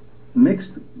 who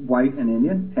mixed white and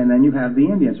Indian, and then you have the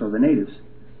Indians or the natives,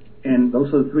 and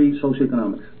those are the 3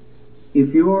 socioeconomics.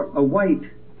 If you're a white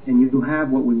and you have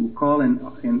what we would call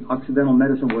in Occidental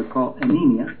medicine what we call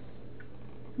anemia,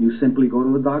 you simply go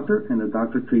to the doctor and the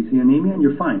doctor treats the anemia and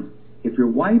you're fine. If you're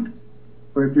white,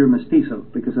 or if you're mestizo,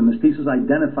 because the mestizos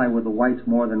identify with the whites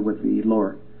more than with the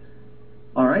lower.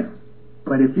 All right?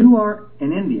 But if you are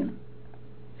an Indian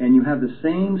and you have the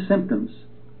same symptoms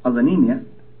of anemia,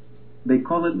 they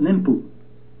call it limpu.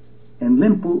 And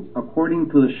limpu,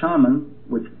 according to the shaman,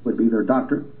 which would be their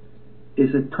doctor,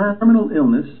 is a terminal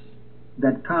illness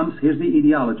that comes, here's the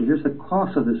etiology, here's the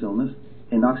cause of this illness.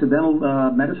 In Occidental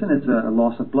medicine, it's a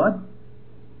loss of blood.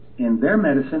 In their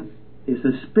medicine, it's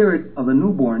the spirit of a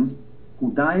newborn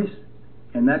who dies,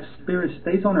 and that spirit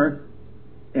stays on earth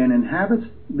and inhabits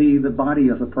the body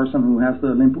of the person who has the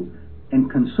limpu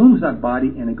and consumes that body,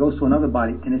 and it goes to another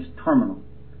body, and it's terminal.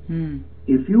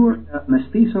 If you're a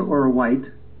mestizo or a white,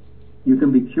 you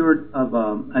can be cured of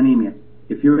anemia.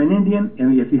 If you're an Indian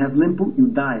and if you have limpu, you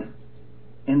die,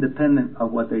 independent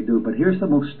of what they do. But here's the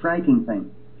most striking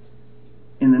thing.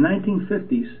 In the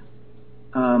 1950s,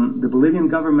 the Bolivian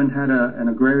government had an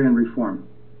agrarian reform.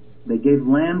 They gave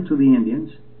land to the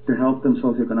Indians to help them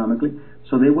socioeconomically,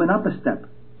 so they went up a step,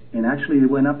 and actually they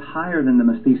went up higher than the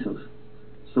mestizos.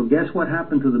 So guess what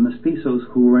happened to the mestizos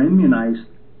who were immunized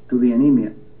to the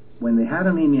anemia? When they had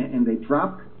anemia and they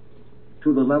dropped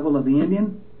to the level of the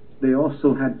Indian, they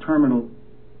also had terminal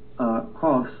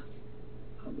costs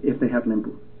if they had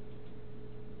limpu.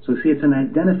 So see, it's an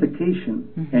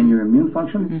identification, and your immune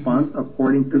function responds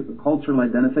according to the cultural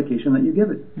identification that you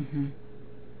give it.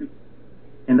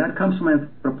 And that comes from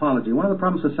anthropology. One of the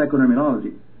problems with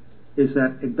psychoneuroimmunology is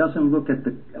that it doesn't look at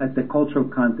the cultural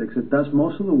context. It does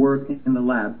most of the work in the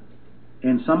lab,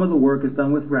 and some of the work is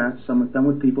done with rats, some is done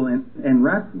with people, and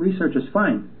rat research is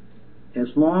fine as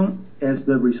long as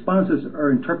the responses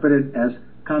are interpreted as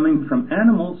coming from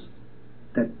animals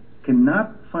that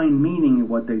cannot find meaning in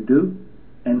what they do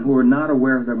and who are not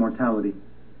aware of their mortality.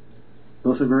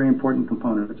 Those are very important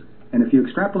components. And if you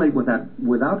extrapolate with that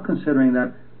without considering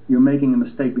that, you're making a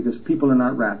mistake, because people are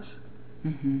not rats.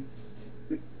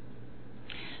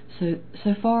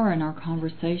 So far in our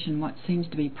conversation, what seems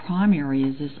to be primary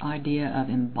is this idea of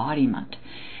embodiment.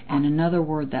 And another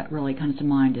word that really comes to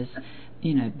mind is,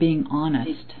 being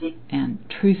honest and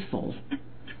truthful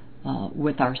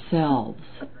with ourselves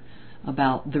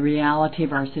about the reality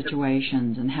of our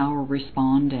situations and how we're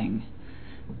responding.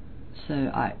 So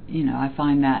I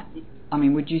find that,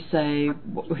 would you say,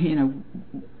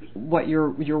 what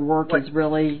your work is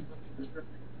really,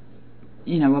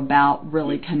 about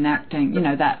really connecting,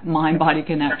 that mind-body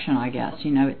connection, I guess.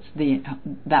 It's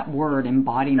that word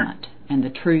embodiment and the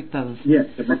truth of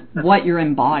what you're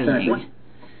embodying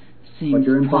seems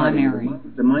primary.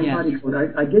 The mind-body.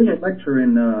 I gave a lecture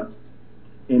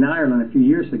in Ireland a few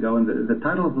years ago, and the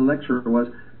title of the lecture was,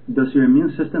 "Does your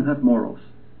immune system have morals?"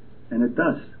 And it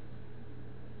does.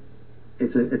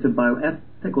 It's a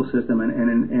bioethical system, and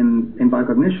in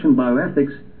biocognition,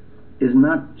 bioethics is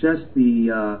not just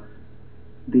the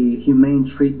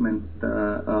humane treatment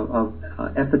of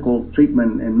ethical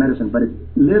treatment in medicine, but it's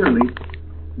literally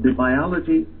the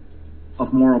biology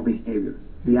of moral behavior,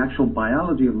 the actual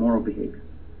biology of moral behavior.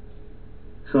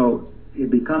 So it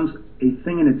becomes a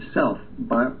thing in itself.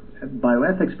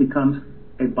 Bioethics becomes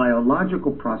a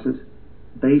biological process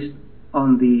based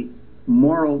on the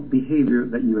moral behavior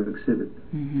that you exhibit.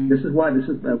 This is why this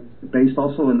is based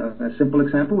also in a simple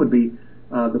example would be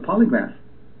the polygraph.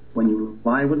 When you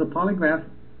lie with a polygraph,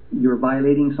 you're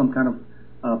violating some kind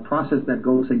of process that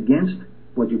goes against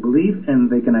what you believe, and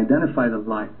they can identify the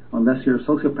lie. Unless you're a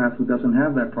sociopath who doesn't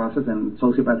have that process, and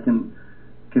sociopaths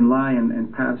can lie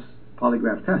and pass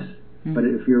polygraph tests. Mm-hmm. But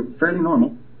if you're fairly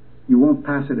normal, you won't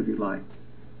pass it if you lie.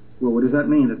 Well, what does that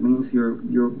mean? It means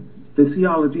your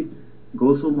physiology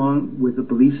goes along with the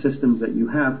belief systems that you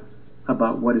have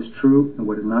about what is true and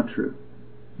what is not true,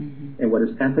 mm-hmm. and what is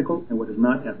ethical and what is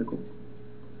not ethical.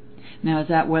 Now, is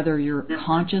that whether you're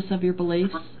conscious of your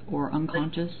beliefs or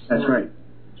unconscious? That's right.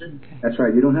 Okay. That's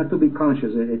right. You don't have to be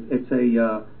conscious. It's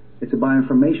a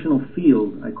bioinformational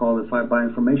field. I call it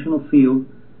bioinformational field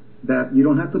that you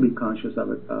don't have to be conscious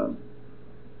of it.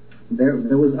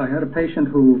 I had a patient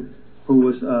who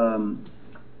was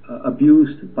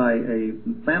abused by a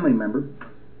family member,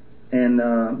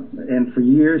 and for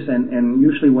years, and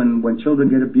usually when children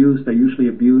get abused, they're usually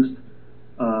abused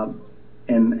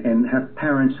and have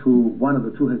parents who one of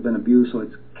the two has been abused, so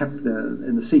it's kept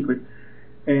in the secret.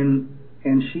 And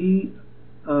she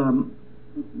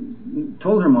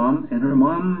told her mom, and her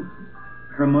mom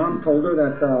told her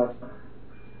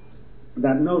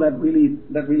that no, that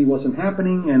really wasn't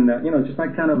happening, and just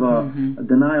like kind of a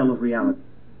denial of reality.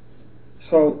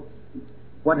 So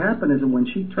what happened is that when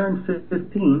she turned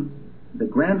 15, the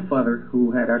grandfather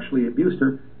who had actually abused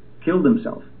her killed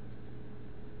himself.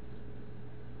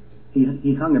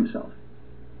 He hung himself.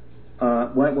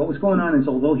 What was going on is,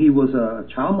 although he was a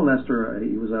child molester,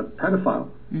 he was a pedophile,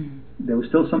 mm-hmm. there was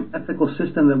still some ethical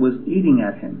system that was eating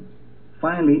at him.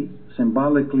 Finally,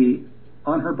 symbolically,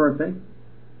 on her birthday,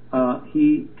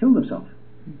 he killed himself.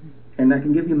 Mm-hmm. And I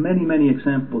can give you many, many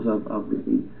examples of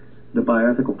the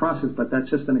bioethical process, but that's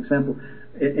just an example.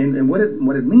 And what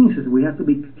it means is we have to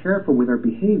be careful with our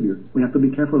behavior. We have to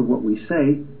be careful with what we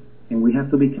say, and we have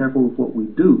to be careful with what we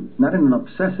do. Not in an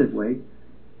obsessive way,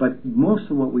 but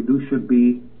most of what we do should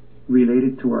be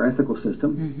related to our ethical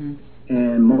system, mm-hmm.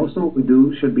 and most of what we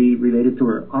do should be related to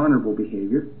our honorable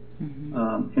behavior.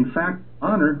 Mm-hmm. In fact,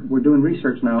 honor, we're doing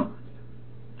research now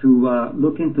to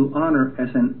look into honor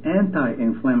as an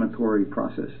anti-inflammatory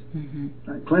process.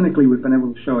 Mm-hmm. Clinically, we've been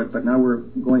able to show it, but now we're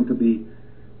going to be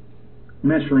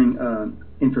measuring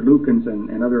interleukins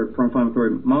and other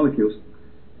pro-inflammatory molecules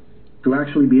to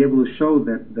actually be able to show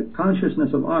that the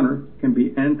consciousness of honor can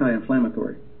be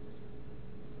anti-inflammatory.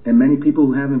 And many people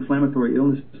who have inflammatory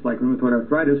illnesses like rheumatoid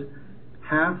arthritis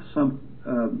have some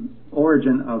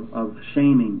origin of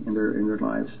shaming in their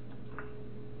lives.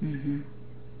 Mm-hmm.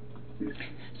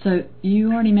 So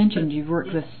you already mentioned you've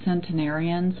worked with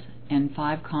centenarians in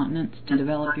 5 continents to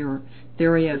develop your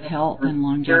theory of health and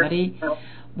longevity.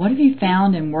 What have you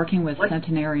found in working with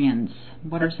centenarians?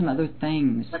 What are some other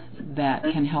things that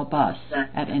can help us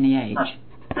at any age?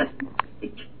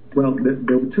 Well,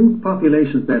 there were 2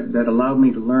 populations that allowed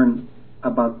me to learn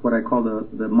about what I call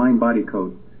the mind-body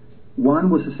code. One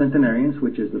was the centenarians,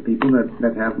 which is the people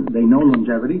that they know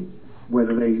longevity,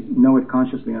 whether they know it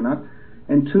consciously or not.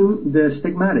 And 2, the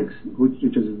stigmatics, which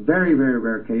is a very, very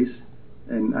rare case.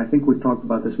 And I think we've talked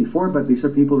about this before, but these are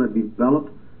people that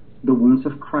develop the wounds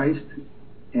of Christ,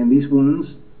 and these wounds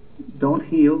don't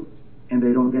heal and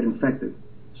they don't get infected.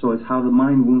 So it's how the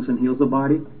mind wounds and heals the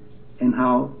body, and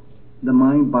how the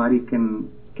mind-body can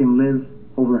live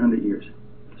over 100 years.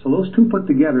 So those 2 put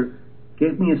together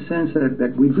gave me a sense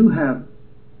that we do have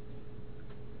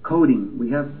coding. We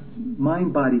have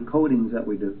mind-body codings that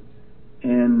we do.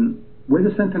 And with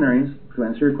the centenarians, to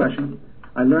answer your question,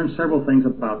 I learned several things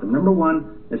about them. Number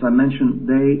 1, as I mentioned,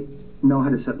 they know how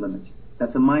to set limits.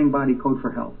 That's a mind-body code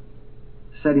for health.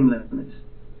 Setting limits.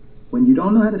 When you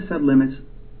don't know how to set limits,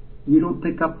 you don't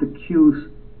pick up the cues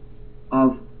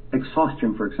of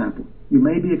exhaustion, for example. You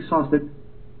may be exhausted,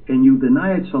 and you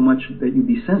deny it so much that you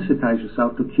desensitize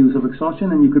yourself to cues of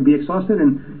exhaustion, and you could be exhausted,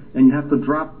 and you have to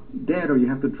drop dead, or you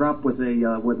have to drop with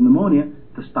pneumonia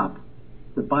to stop.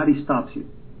 The body stops you.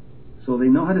 So they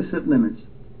know how to set limits.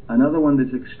 Another one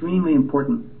that's extremely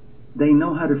important, they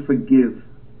know how to forgive.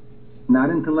 Not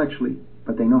intellectually,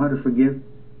 but they know how to forgive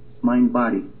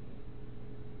mind-body.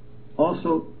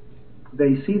 Also,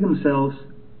 they see themselves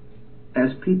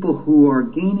as people who are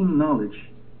gaining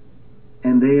knowledge,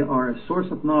 and they are a source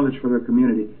of knowledge for their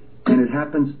community. And it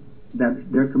happens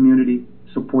that their community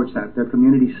supports that. Their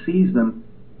community sees them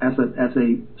as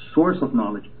a source of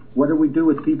knowledge. What do we do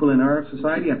with people in our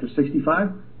society after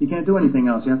 65? You can't do anything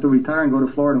else. You have to retire and go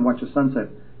to Florida and watch the sunset.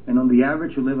 And on the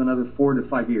average, you live another 4 to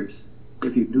 5 years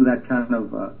if you do that kind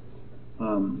of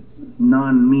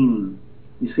non-meaning.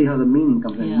 You see how the meaning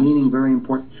comes in. Yeah. Meaning very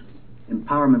important.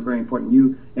 Empowerment very important.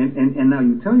 And now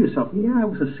you tell yourself, yeah, I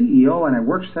was a CEO and I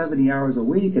worked 70 hours a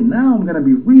week, and now I'm going to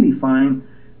be really fine,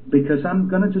 because I'm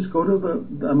going to just go to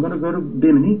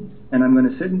Bimini, and I'm going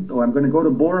to sit, or I'm going to go to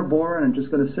Bora Bora, and I'm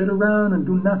just going to sit around and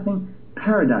do nothing.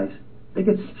 Paradise. They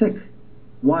get sick.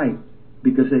 Why?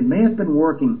 Because they may have been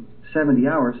working 70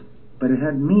 hours, but it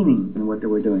had meaning in what they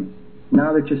were doing.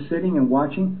 Now that you're sitting and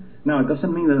watching, now it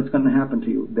doesn't mean that it's going to happen to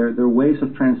you. There are ways of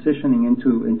transitioning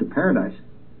into paradise,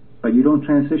 but you don't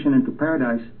transition into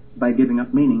paradise by giving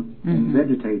up meaning and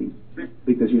vegetating,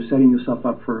 because you're setting yourself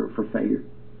up for failure.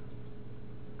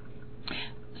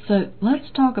 So let's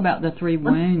talk about the 3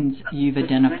 wounds you've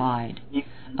identified: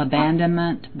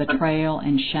 abandonment, betrayal,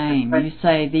 and shame. You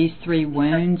say these 3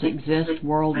 wounds exist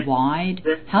worldwide.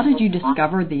 How did you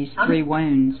discover these 3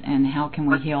 wounds, and how can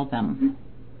we heal them?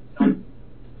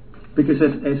 Because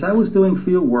as I was doing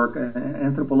field work,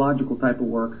 anthropological type of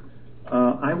work,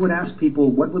 I would ask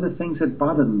people what were the things that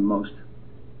bothered them most.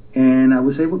 And I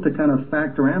was able to kind of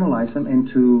factor analyze them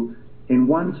into, in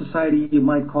one society you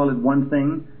might call it one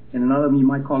thing, in another you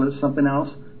might call it something else,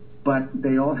 but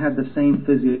they all had the same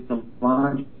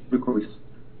physiological reason.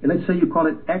 And let's say you call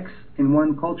it X in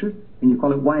one culture and you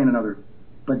call it Y in another.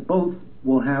 But both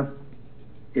will have,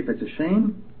 if it's a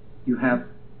shame, you have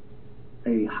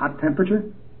a hot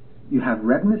temperature, you have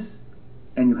redness,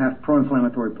 and you have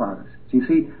pro-inflammatory products. So you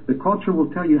see, the culture will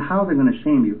tell you how they're going to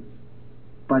shame you,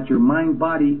 but your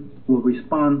mind-body will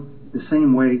respond the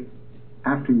same way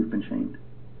after you've been shamed.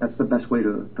 That's the best way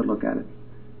to look at it.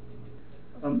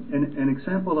 An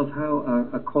example of how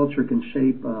a culture can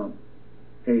shape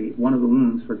one of the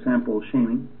wounds, for example,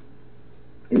 shaming,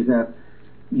 is that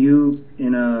you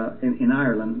in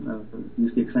Ireland,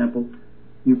 use the example,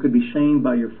 you could be shamed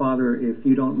by your father if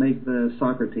you don't make the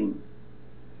soccer team,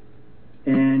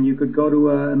 and you could go to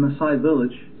a Maasai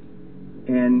village,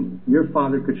 and your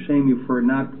father could shame you for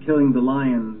not killing the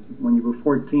lion when you were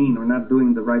 14, or not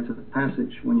doing the rites of the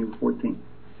passage when you were 14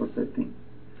 or 15.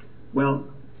 Well,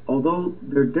 although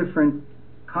they're different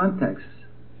contexts,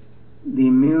 the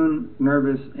immune,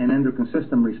 nervous, and endocrine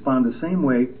system respond the same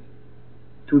way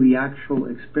to the actual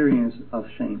experience of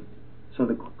shame. So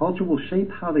the culture will shape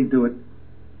how they do it,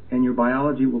 and your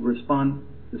biology will respond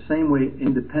the same way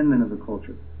independent of the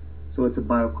culture. So it's a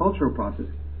biocultural process,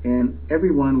 and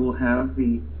everyone will have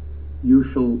the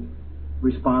usual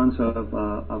response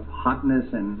of hotness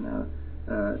and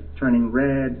turning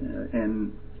red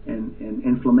and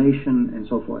inflammation and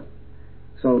so forth.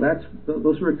 So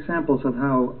those were examples of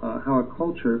how a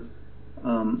culture,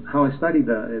 how I studied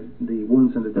the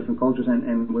wounds in the different cultures,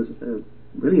 and was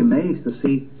really amazed to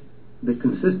see the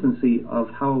consistency of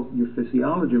how your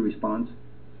physiology responds,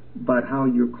 but how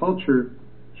your culture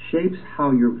shapes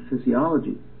how your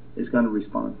physiology is going to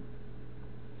respond.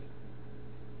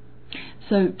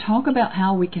 So talk about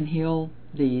how we can heal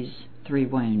these 3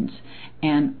 wounds,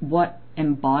 and what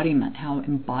embodiment,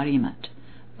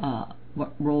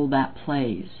 what role that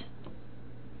plays.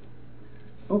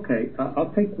 Okay,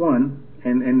 I'll take one,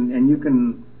 and you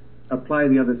can apply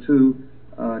the other 2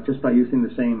 just by using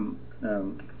the same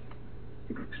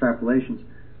extrapolations.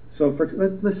 So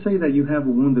let's say that you have a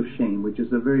wound of shame, which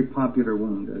is a very popular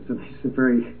wound. It's a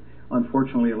very,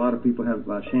 unfortunately, a lot of people have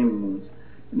shaming wounds.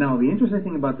 Now, the interesting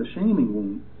thing about the shaming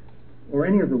wound, or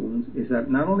any of the wounds, is that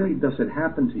not only does it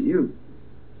happen to you,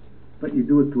 but you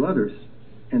do it to others.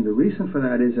 And the reason for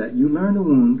that is that you learn the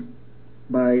wound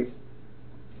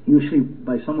usually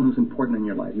by someone who's important in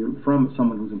your life. You're from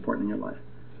someone who's important in your life.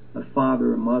 A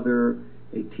father, a mother,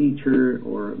 a teacher,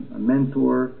 or a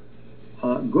mentor,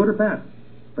 good or bad.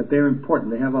 But they're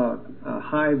important. They have a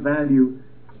high value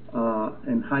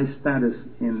and high status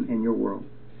in your world.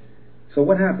 So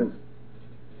what happens?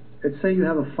 Let's say you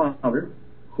have a father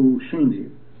who shames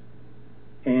you.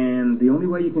 And the only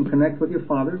way you can connect with your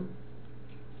father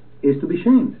is to be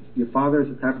shamed. Your father is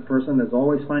the type of person that's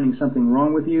always finding something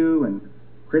wrong with you and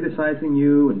criticizing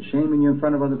you and shaming you in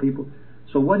front of other people.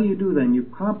 So what do you do then? You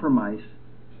compromise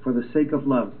for the sake of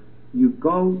love. You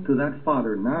go to that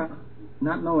father, not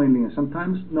knowingly, and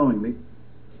sometimes knowingly,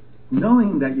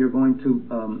 knowing that you're going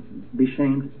to be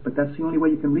shamed, but that's the only way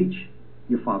you can reach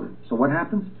your father. So what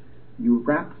happens? You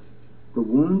wrap the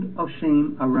wound of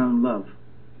shame around love.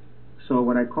 So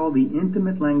what I call the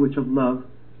intimate language of love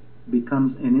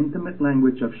becomes an intimate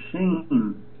language of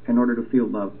shame in order to feel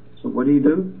love. So what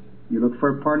do? You look for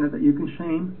a partner that you can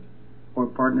shame, or a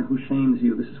partner who shames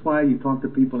you. This is why you talk to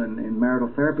people in marital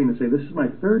therapy and they say, this is my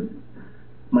third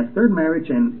marriage,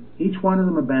 and each one of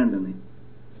them abandoned me.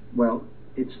 Well,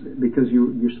 it's because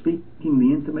you're speaking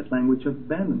the intimate language of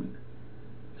abandonment.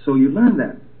 So you learn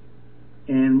that.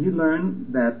 And you learn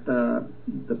that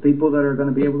the people that are going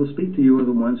to be able to speak to you are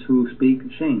the ones who speak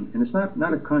shame. And it's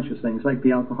not a conscious thing. It's like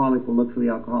the alcoholic will look for the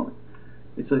alcoholic.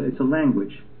 It's a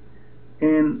language.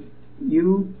 And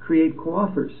you create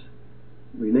co-authors,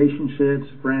 relationships,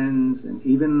 friends, and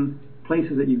even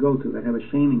places that you go to that have a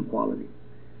shaming quality.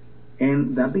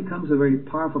 And that becomes a very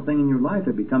powerful thing in your life.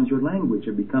 It becomes your language.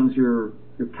 It becomes your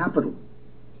capital,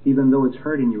 even though it's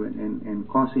hurting you and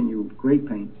causing you great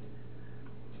pain.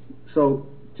 So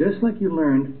just like you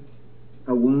learned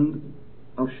a wound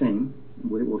of shame,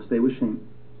 it will stay with shame,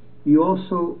 you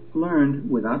also learned,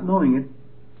 without knowing it,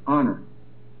 honor.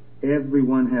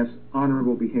 Everyone has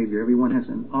honorable behavior. Everyone has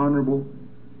an honorable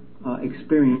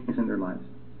experience in their lives.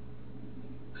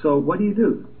 So what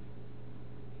do?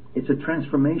 It's a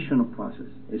transformational process.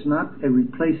 It's not a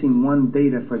replacing one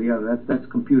data for the other. That's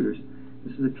computers.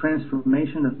 This is a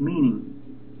transformation of meaning,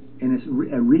 and it's a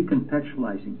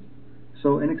recontextualizing.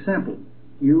 So an example,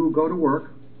 you go to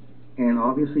work, and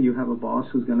obviously you have a boss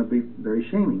who's going to be very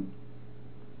shaming.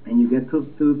 And you get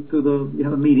you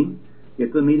have a meeting, you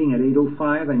get to the meeting at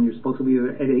 8:05, and you're supposed to be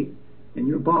there at 8, and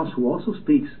your boss, who also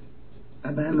speaks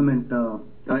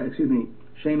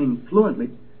shaming fluently,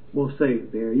 will say,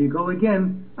 there you go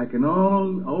again, I can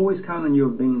always count on you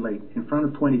of being late in front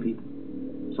of 20 people.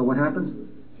 So what happens?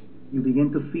 You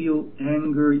begin to feel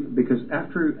anger, because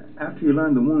after you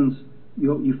learn the wounds,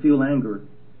 you feel anger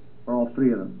for all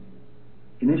three of them.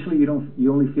 Initially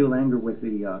you only feel anger with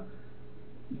the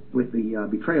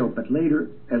betrayal, but later,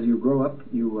 as you grow up,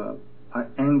 you are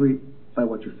angry by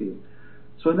what you feel.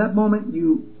 So in that moment,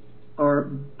 you are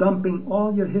dumping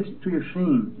all your history of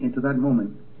shame into that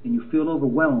moment, and you feel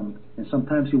overwhelmed, and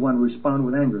sometimes you want to respond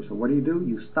with anger. So what do?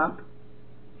 You stop,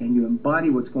 and you embody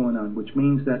what's going on, which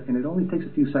means that, and it only takes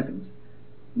a few seconds,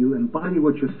 you embody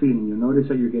what you're feeling. You notice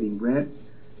that you're getting red,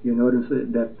 you notice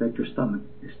that your stomach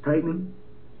is tightening,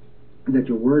 that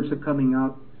your words are coming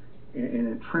out in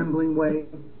a trembling way,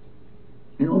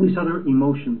 and all these other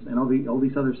emotions and all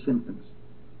these other symptoms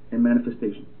and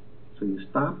manifestations. So you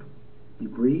stop, you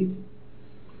breathe,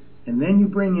 and then you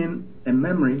bring in a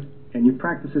memory, and you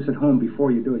practice this at home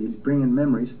before you do it. You bring in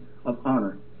memories of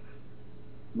honor.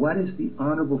 What is the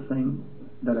honorable thing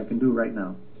that I can do right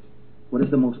now? What is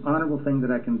the most honorable thing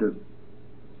that I can do?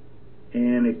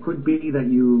 And it could be that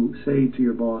you say to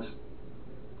your boss,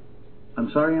 I'm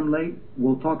sorry I'm late.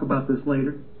 We'll talk about this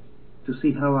later to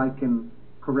see how I can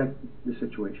correct the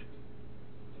situation.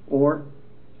 Or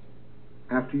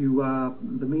after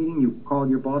the meeting, you call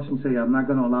your boss and say, I'm not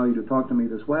going to allow you to talk to me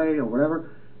this way, or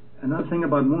whatever. Another thing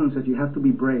about wounds is that you have to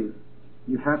be brave.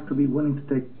 You have to be willing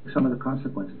to take some of the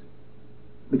consequences,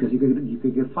 because you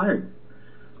could get fired.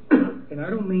 And I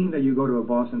don't mean that you go to a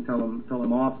boss and tell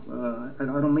him off. I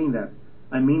don't mean that.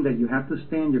 I mean that you have to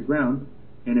stand your ground.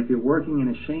 And if you're working in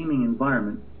a shaming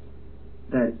environment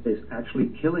that is actually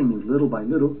killing you little by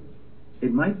little,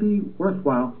 it might be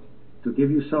worthwhile to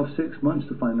give yourself 6 months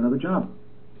to find another job.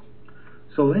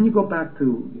 So then you go back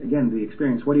to, again, the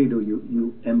experience. What do?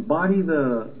 You embody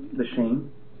the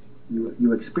shame.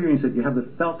 You experience it. You have the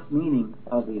felt meaning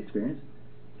of the experience.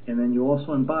 And then you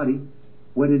also embody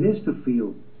what it is to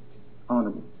feel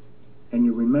honorable. And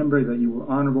you remember that you were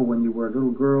honorable when you were a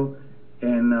little girl,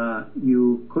 and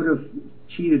you could have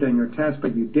cheated on your test,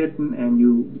 but you didn't, and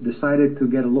you decided to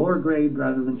get a lower grade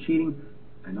rather than cheating.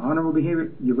 An honorable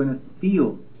behavior, you're going to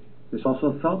feel. There's also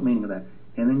a felt meaning of that.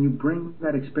 And then you bring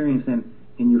that experience in,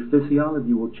 and your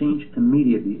physiology will change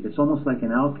immediately. It's almost like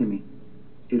an alchemy.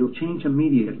 It'll change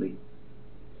immediately.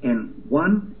 And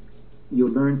one,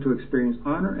 you'll learn to experience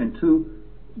honor, and two,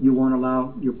 you won't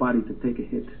allow your body to take a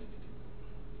hit.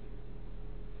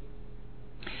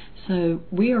 So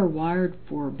we are wired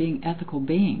for being ethical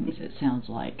beings, it sounds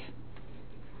like.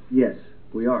 Yes,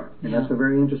 we are. And that's a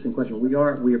very interesting question. We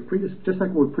are just like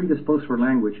we're predisposed for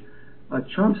language.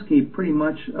 Chomsky pretty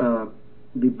much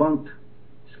debunked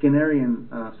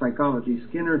Skinnerian psychology.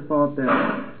 Skinner thought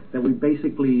that we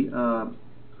basically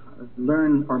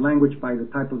learn our language by the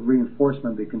type of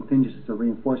reinforcement, the contingencies of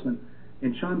reinforcement.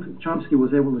 And Chomsky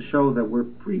was able to show that we're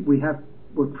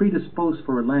predisposed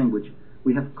for a language.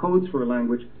 We have codes for a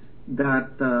language that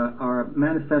are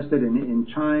manifested in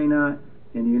China,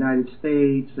 in the United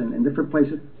States, and in different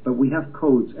places, but we have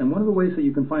codes. And one of the ways that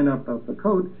you can find out the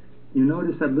code, you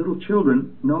notice that little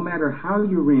children, no matter how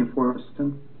you reinforce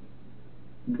them,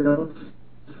 they'll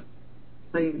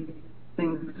say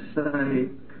things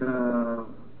like,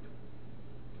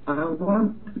 I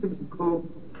want to go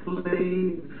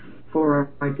play for,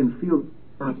 I can feel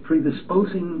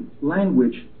predisposing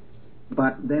language.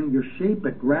 But then you shape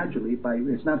it gradually by,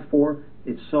 it's not for,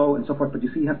 it's so, and so forth. But you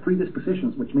see, you have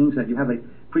predispositions, which means that you have a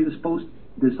predisposed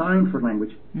design for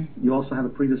language. Mm-hmm. You also have a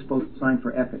predisposed design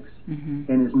for ethics.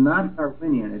 Mm-hmm. And it's not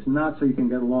Darwinian. It's not so you can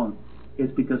get along.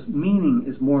 It's because meaning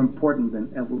is more important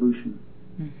than evolution.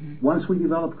 Once we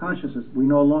develop consciousness, we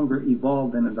no longer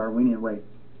evolved in a Darwinian way.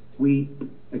 We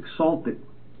exalted,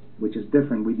 which is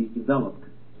different. We developed.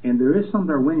 And there is some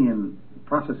Darwinian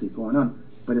processes going on,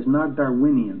 but it's not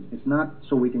Darwinian. It's not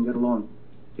so we can get along.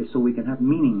 It's so we can have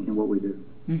meaning in what we do.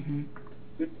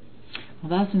 Well,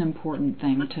 that's an important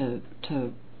thing to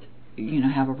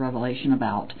have a revelation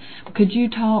about. Could you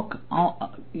talk,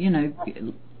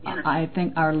 I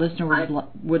think our listeners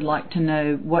would like to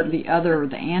know what the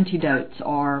antidotes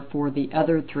are for the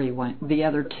other two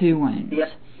wounds.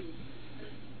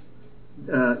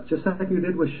 Just like you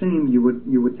did with shame,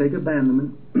 you would take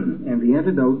abandonment, and the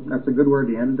antidote, that's a good word,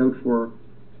 the antidote for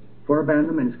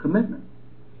abandonment is commitment.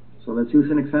 So let's use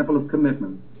an example of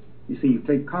commitment. You see, you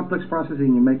take complex processes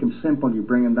and you make them simple, you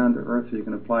bring them down to earth so you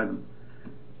can apply them.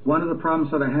 One of the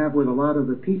problems that I have with a lot of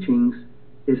the teachings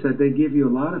is that they give you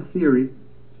a lot of theory,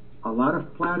 a lot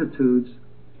of platitudes,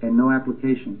 and no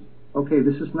application. Okay,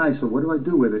 this is nice, so what do I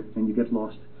do with it? And you get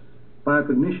lost.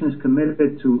 Biocognition is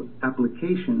committed to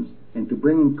applications and to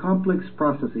bringing complex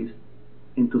processes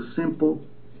into simple,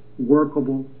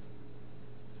 workable,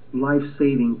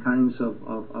 life-saving kinds of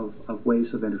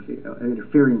ways of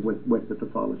interfering with the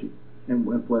pathology and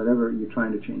with whatever you're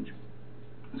trying to change.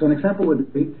 So an example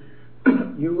would be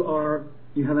you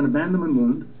have an abandonment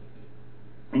wound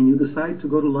and you decide to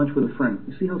go to lunch with a friend.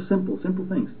 You see how simple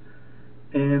things.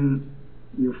 And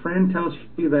your friend tells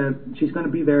you that she's going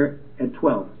to be there at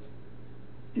 12.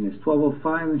 And it's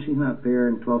 12:05 and she's not there,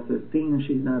 and 12:15 and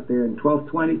she's not there, and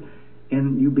 12:20,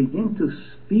 and you begin to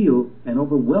feel an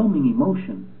overwhelming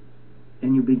emotion,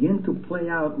 and you begin to play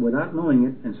out without knowing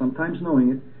it, and sometimes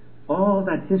knowing it, all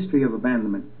that history of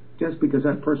abandonment, just because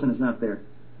that person is not there.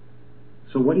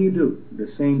 So what do? The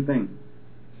same thing.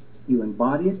 You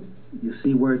embody it, you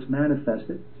see where it's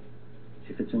manifested,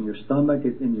 if it's in your stomach,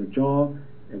 it's in your jaw,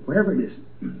 wherever it is,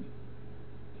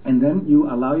 and then you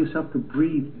allow yourself to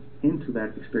breathe into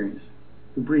that experience,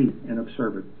 to breathe and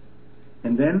observe it.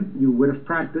 And then you would have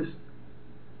practiced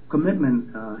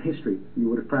commitment history. You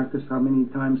would have practiced how many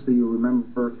times do you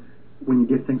remember when you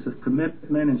did things of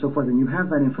commitment and so forth, and you have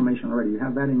that information already. You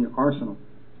have that in your arsenal.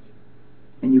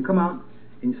 And you come out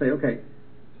and you say, okay,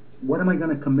 what am I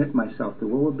going to commit myself to?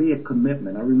 What would be a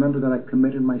commitment? I remember that I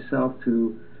committed myself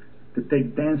to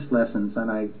take dance lessons, and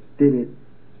I did it.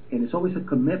 And it's always a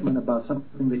commitment about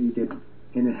something that you did.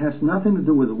 And it has nothing to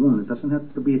do with the wound. It doesn't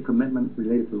have to be a commitment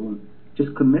related to the wound.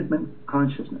 Just commitment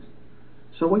consciousness.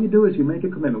 So what you do is you make a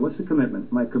commitment. What's the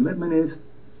commitment? My commitment is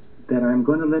that I'm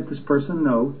going to let this person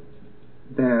know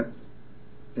that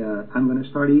I'm going to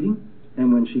start eating.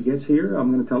 And when she gets here,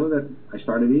 I'm going to tell her that I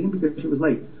started eating because she was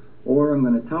late. Or I'm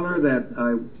going to tell her that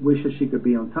I wish that she could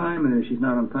be on time, and if she's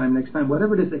not on time next time,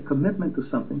 whatever it is, a commitment to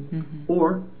something.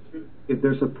 Or if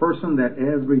there's a person that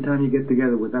every time you get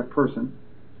together with that person,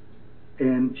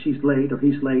 and she's late or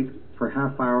he's late for a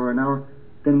half hour or an hour,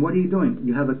 then what are you doing?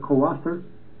 You have a co-author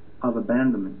of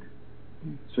abandonment.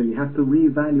 So you have to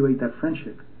reevaluate that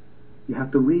friendship. You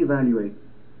have to reevaluate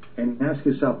and ask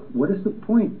yourself, what is the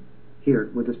point here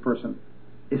with this person?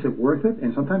 Is it worth it?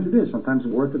 And sometimes it is. Sometimes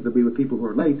it's worth it to be with people who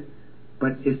are late.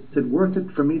 But is it worth it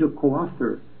for me to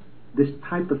co-author this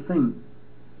type of thing,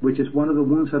 which is one of the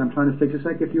wounds that I'm trying to fix? It's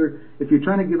like if you're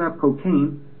trying to give up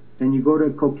cocaine and you go to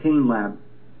a cocaine lab.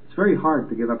 It's very hard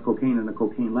to give up cocaine in a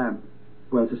cocaine lab.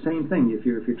 Well, it's the same thing. If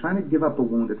you're trying to give up a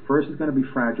wound, at first it's going to be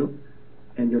fragile,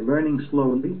 and you're learning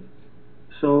slowly.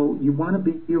 So you want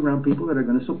to be around people that are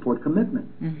going to support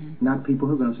commitment, not people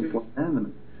who are going to support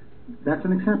abandonment. That's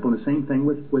an example. The same thing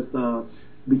with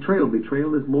betrayal.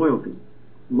 Betrayal is loyalty.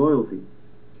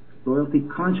 Loyalty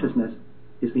consciousness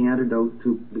is the antidote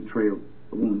to betrayal,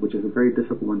 a wound, which is a very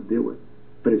difficult one to deal with,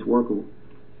 but it's workable.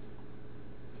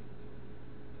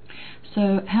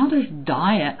 So how does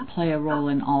diet play a role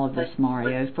in all of this,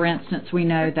 Mario? For instance, we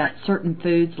know that certain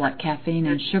foods like caffeine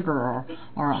and sugar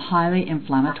are highly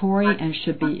inflammatory and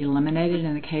should be eliminated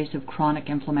in the case of chronic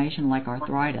inflammation like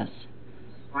arthritis.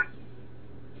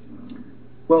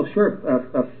 Well, sure.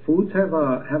 Foods have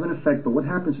an effect, but what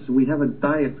happens is we have a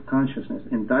diet consciousness,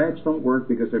 and diets don't work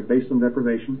because they're based on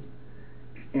deprivation,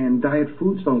 and diet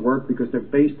foods don't work because they're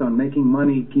based on making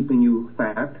money, keeping you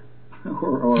fat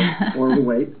or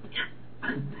overweight.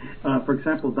 For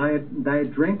example,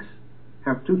 diet drinks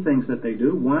have two things that they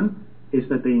do. One is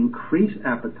that they increase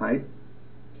appetite.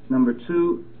 Number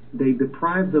two, they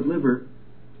deprive the liver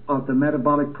of the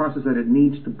metabolic process that it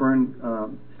needs to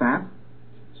burn fat.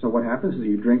 So what happens is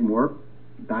you drink more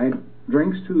diet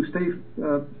drinks to stay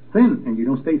thin, and you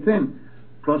don't stay thin.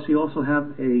 Plus, you also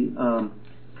have a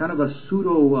kind of a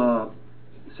pseudo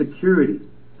security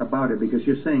about it, because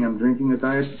you're saying I'm drinking a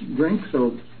diet drink,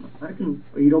 so I can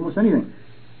eat almost anything.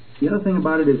 The other thing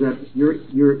about it is that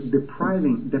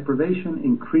deprivation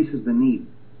increases the need.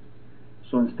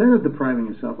 So instead of depriving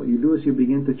yourself, what you do is you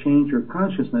begin to change your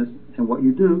consciousness, and what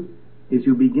you do is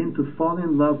you begin to fall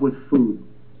in love with food.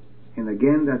 And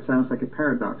again, that sounds like a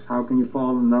paradox. How can you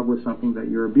fall in love with something that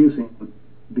you're abusing?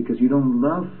 Because you don't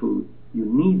love food, you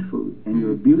need food, and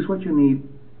you abuse what you need,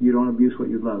 you don't abuse what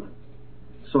you love.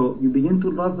 So you begin to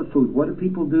love the food. What do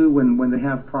people do when they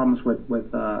have problems with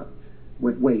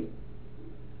weight?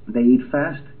 They eat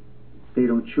fast, they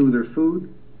don't chew their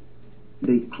food,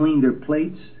 they clean their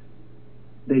plates,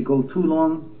 they go too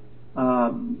long,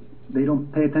 they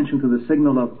don't pay attention to the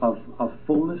signal of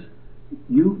fullness.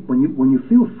 When you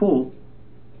feel full,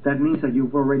 that means that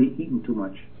you've already eaten too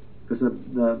much, because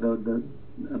the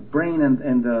brain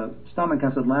and the stomach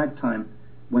has a lag time.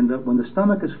 When the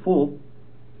stomach is full,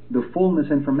 the fullness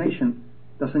information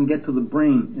doesn't get to the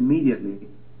brain immediately.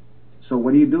 So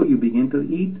what do? You begin to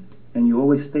eat, and you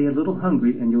always stay a little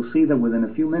hungry, and you'll see that within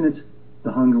a few minutes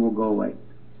the hunger will go away.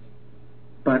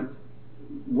 But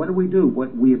what do?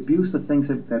 We abuse the things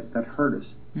that hurt us.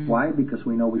 Mm-hmm. Why? Because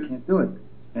we know we can't do it.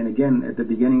 And again, at the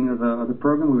beginning of the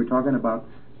program, we were talking about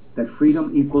that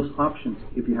freedom equals options.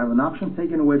 If you have an option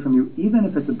taken away from you, even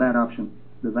if it's a bad option,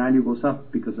 the value goes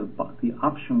up because the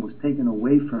option was taken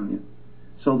away from you.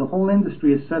 So the whole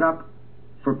industry is set up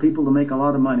for people to make a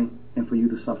lot of money and for you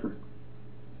to suffer.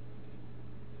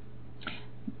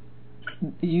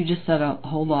 You just said a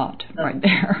whole lot right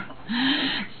there.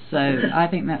 So I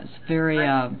think that's very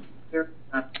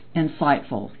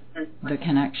insightful, the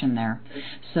connection there.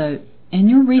 So in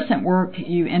your recent work,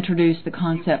 you introduced the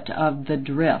concept of the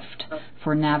drift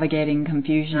for navigating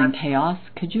confusion and chaos.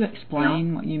 Could you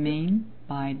explain what you mean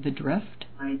by the drift?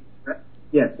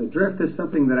 Yes, the drift is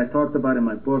something that I talked about in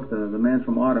my book, The Man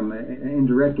from Autumn,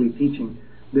 indirectly teaching.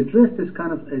 The drift is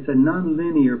it's a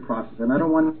non-linear process, and I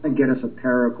don't want to get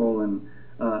esoterical and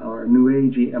or new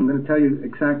agey. I'm going to tell you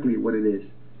exactly what it is.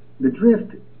 The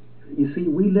drift, you see,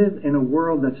 we live in a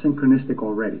world that's synchronistic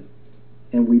already,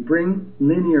 and we bring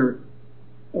linear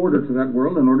order to that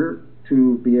world in order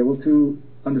to be able to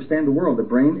understand the world. The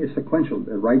brain is sequential.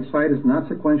 The right side is not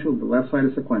sequential. The left side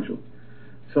is sequential.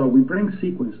 So we bring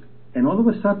sequence, and all of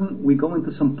a sudden we go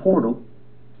into some portal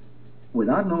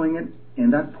without knowing it,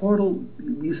 and that portal,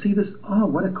 you see this, oh,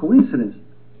 what a coincidence,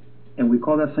 and we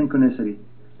call that synchronicity.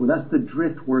 Well, that's the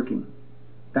drift working.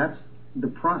 That's the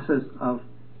process of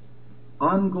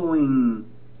ongoing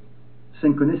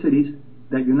synchronicities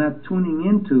that you're not tuning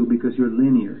into because you're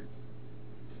linear.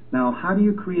 Now,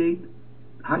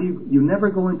 you never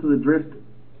go into the drift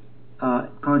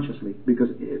consciously, because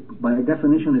by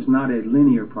definition it's not a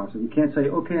linear process. You can't say,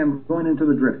 okay, I'm going into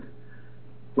the drift.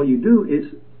 What you do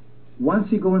is,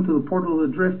 once you go into the portal of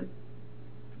the drift,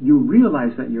 you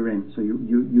realize that you're in. So you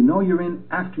know you're in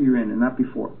after you're in and not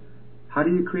before. How do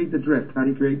you create the drift? How do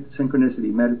you create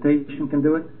synchronicity? Meditation can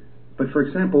do it. But for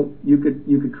example, you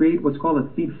could create what's called a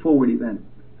feed-forward event.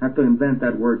 I have to invent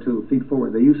that word too,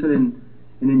 feed-forward. They use it in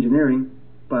engineering,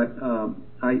 but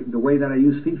the way that I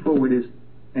use feed-forward is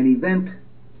an event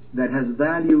that has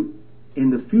value in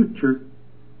the future,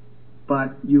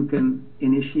 but you can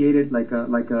initiate it like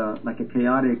a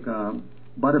chaotic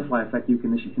butterfly effect. You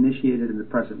can initiate it in the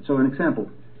present. So an example: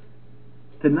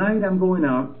 tonight I'm going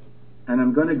out and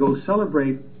I'm going to go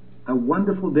celebrate a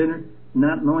wonderful dinner,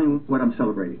 not knowing what I'm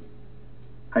celebrating.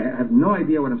 I have no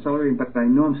idea what I'm celebrating, but I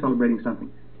know I'm celebrating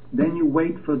something. Then you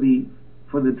wait for the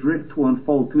drift to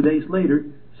unfold. 2 days later,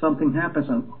 something happens,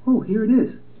 and oh, here it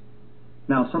is.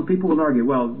 Now, some people will argue,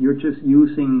 well, you're just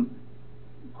using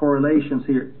correlations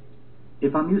here.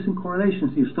 If I'm using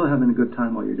correlations, you're still having a good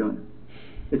time while you're doing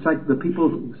it. It's like the people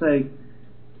who say,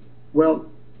 well,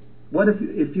 what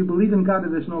if you believe in God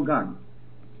and there's no God?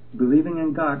 Believing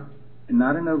in God, and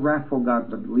not in a wrathful God,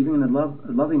 but believing in a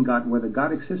loving God, whether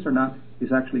God exists or not,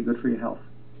 is actually good for your health.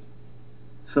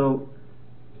 So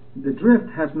the drift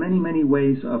has many, many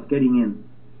ways of getting in,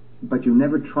 but you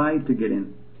never try to get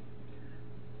in.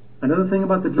 Another thing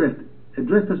about the drift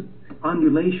is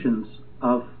undulations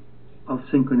of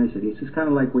synchronicity. It's just kind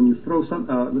of like when you throw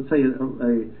let's say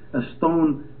a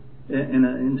stone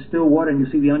in still water and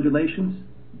you see the undulations.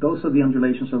 Those are the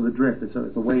undulations of the drift. It's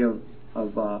a way of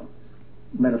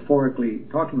metaphorically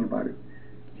talking about it.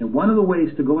 And one of the ways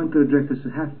to go into the drift is to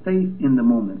have faith in the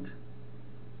moment.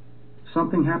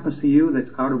 Something happens to you that's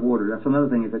out of order. That's another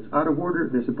thing. If it's out of order,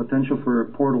 there's a potential for a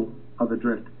portal of the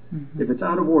drift. Mm-hmm. If it's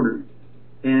out of order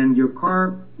and your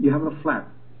car, you have a flat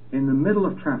in the middle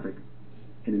of traffic,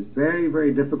 it is very,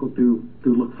 very difficult to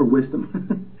look for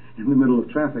wisdom in the middle of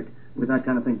traffic with that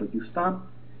kind of thing. But you stop,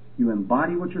 You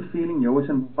embody what you're feeling. You always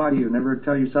embody. You never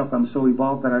tell yourself, I'm so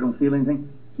evolved that I don't feel anything.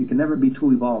 You can never be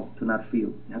too evolved to not feel.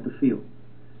 You have to feel.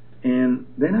 And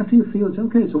then after you feel, it's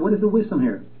okay, so what is the wisdom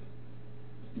here?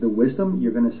 The wisdom,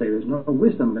 you're going to say, there's no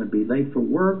wisdom. I'm going to be late for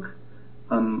work.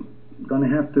 I'm going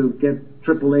to have to get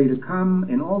AAA to come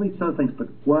and all these other things. But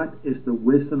what is the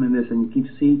wisdom in this? And you keep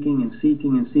seeking and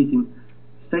seeking and seeking.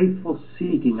 Faithful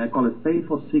seeking. I call it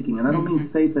faithful seeking. And I don't mean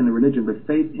faith in the religion, but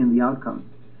faith in the outcome.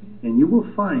 And you will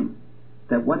find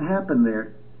that what happened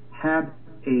there had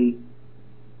a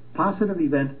positive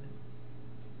event.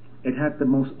 It had the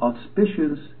most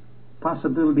auspicious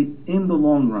possibility in the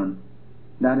long run,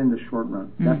 not in the short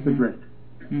run. That's the drift.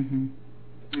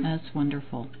 That's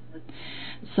wonderful.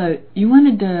 So you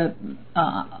wanted to,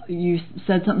 you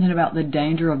said something about the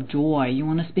danger of joy. You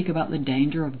want to speak about the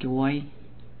danger of joy?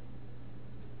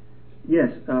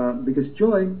 Yes, because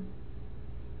joy,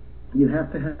 you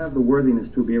have to have the worthiness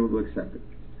to be able to accept it.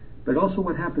 But also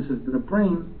what happens is that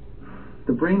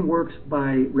the brain works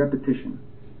by repetition.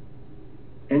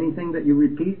 Anything that you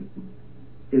repeat,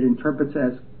 it interprets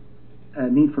as a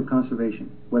need for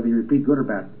conservation, whether you repeat good or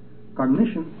bad.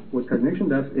 Cognition, what cognition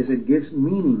does is it gives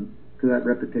meaning to that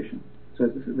repetition. So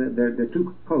there are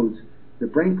two codes. The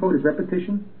brain code is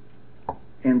repetition,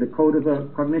 and the code of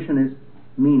cognition is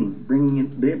meaning, bringing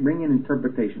in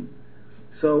interpretation.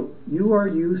 So you are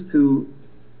used to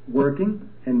working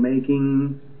and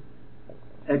making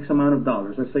X amount of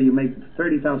dollars. Let's say you make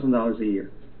 $30,000 a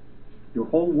year. Your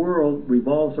whole world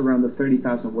revolves around the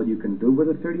 $30,000. What you can do with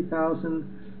the $30,000,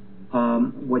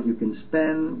 what you can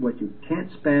spend, what you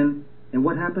can't spend, and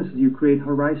what happens is you create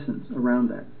horizons around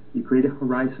that. You create a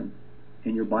horizon,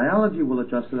 and your biology will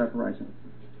adjust to that horizon.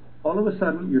 All of a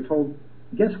sudden, you're told,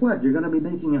 guess what? You're going to be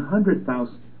making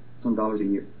 $100,000 a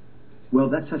year. Well,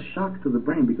 that's a shock to the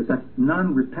brain because that's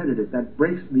non-repetitive. That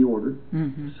breaks the order,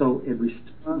 so it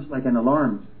responds like an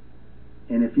alarm.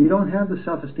 And if you don't have the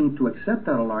self-esteem to accept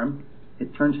that alarm,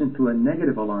 it turns into a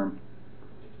negative alarm.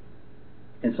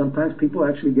 And sometimes people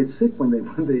actually get sick when they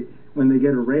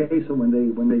get a raise or when they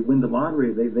win the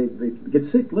lottery. They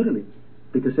get sick literally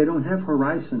because they don't have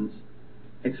horizons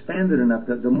expanded enough.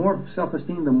 The more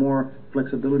self-esteem, the more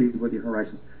flexibility with your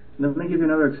horizons. Now, let me give you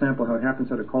another example how it happens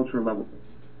at a cultural level.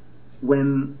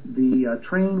 When the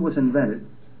train was invented,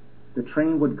 the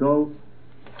train would go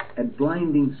at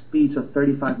blinding speeds of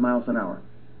 35 miles an hour.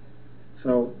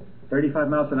 So 35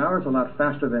 miles an hour is a lot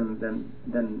faster than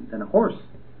a horse.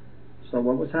 So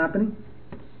what was happening?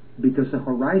 Because the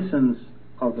horizons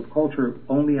of the culture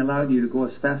only allowed you to go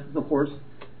as fast as a horse,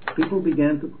 people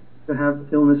began to have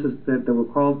illnesses that were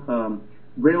called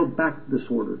rail back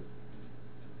disorder.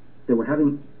 They were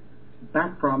having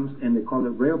back problems, and they called it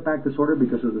rail back disorder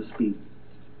because of the speed.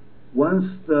 Once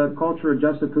the culture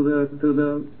adjusted to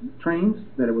the trains,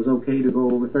 that it was okay to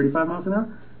go over 35 miles an hour,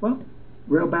 well,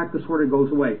 rail back disorder goes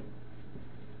away.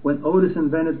 When Otis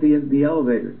invented the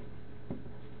elevator,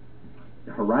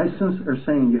 the horizons are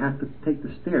saying you have to take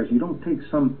the stairs. You don't take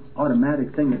some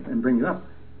automatic thing and bring it up.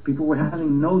 People were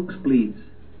having nosebleeds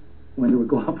when they would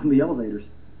go up in the elevators.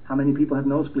 How many people have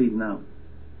nosebleeds now?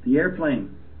 The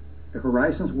airplane, the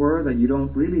horizons were that you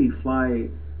don't really fly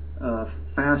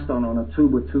fast on a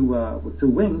tube with two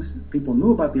wings. People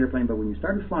knew about the airplane, but when you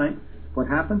started flying, what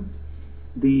happened?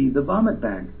 The vomit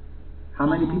bag. How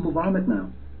many people vomit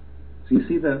now? So you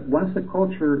see that once the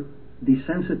culture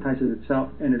desensitizes itself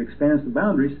and it expands the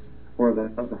boundaries or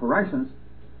the horizons,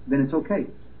 then it's okay.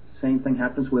 Same thing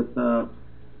happens with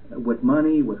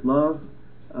money, with love.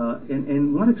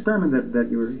 And one experiment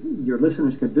that your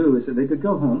listeners could do is that they could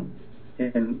go home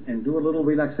and do a little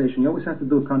relaxation. You always have to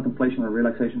do a contemplation or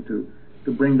relaxation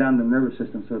to bring down the nervous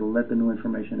system so it'll let the new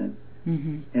information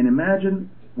in. And imagine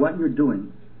what you're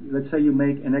doing. Let's say you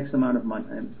make an X amount of money,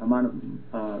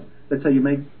 let's say you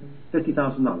make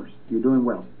 $50,000. You're doing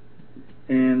well.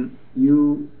 And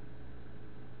you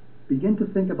begin to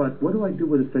think about, what do I do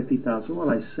with the $50,000? Well,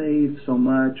 I save so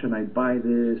much, and I buy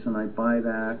this, and I buy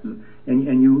that,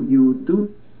 and you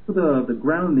do the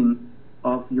grounding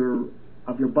of your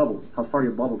bubble, how far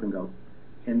your bubble can go.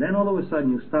 And then all of a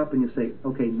sudden you stop and you say,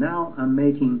 okay, now I'm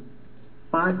making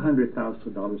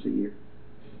 $500,000 a year.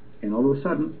 And all of a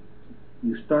sudden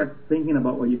you start thinking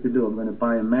about what you could do. I'm going to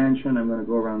buy a mansion, I'm going to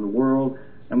go around the world,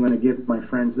 I'm going to give my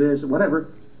friends this, whatever.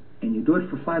 And you do it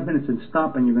for 5 minutes and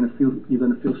stop, and you're going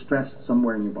to feel stressed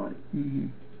somewhere in your body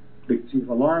because you've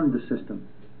alarmed the system.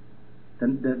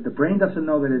 The brain doesn't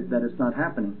know that it's not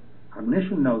happening.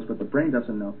 Cognition knows, but the brain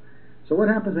doesn't know. So what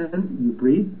happens then? You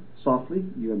breathe softly,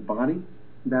 you embody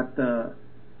that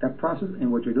process,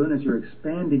 and what you're doing is you're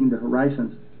expanding the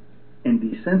horizons and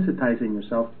desensitizing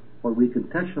yourself, or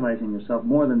recontextualizing yourself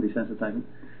more than desensitizing,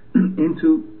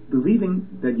 into believing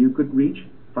that you could reach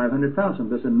 500,000.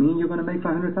 Does it mean you're going to make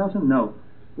 500,000? No.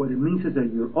 What it means is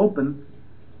that you're open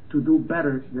to do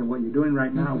better than what you're doing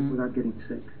right now without getting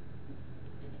sick.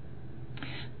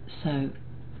 So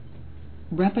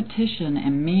repetition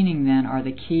and meaning then are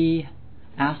the key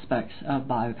aspects of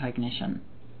biocognition,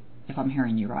 if I'm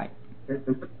hearing you right.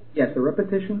 Yes, the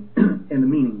repetition and the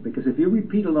meaning, because if you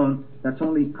repeat alone, that's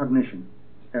only cognition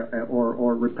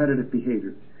or repetitive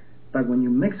behavior. But when you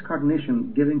mix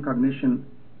cognition, giving cognition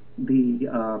the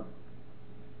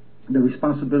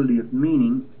responsibility of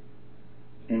meaning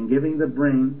and giving the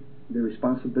brain the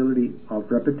responsibility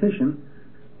of repetition,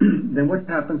 then what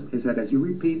happens is that as you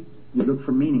repeat, you look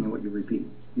for meaning in what you repeat.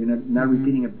 You're not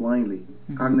repeating it blindly,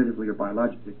 cognitively or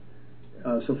biologically.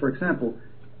 So, for example,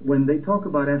 when they talk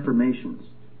about affirmations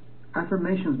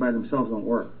by themselves don't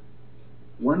work.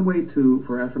 One way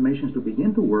for affirmations to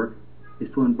begin to work is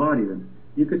to embody them.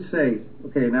 You could say,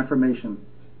 okay, an affirmation,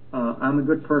 I'm a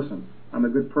good person, I'm a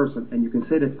good person, and you can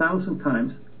say it 1,000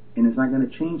 times, and it's not going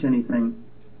to change anything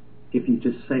if you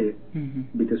just say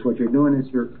it. Because what you're doing is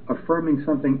you're affirming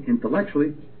something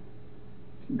intellectually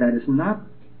that is not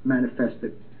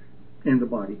manifested in the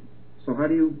body. So how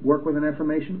do you work with an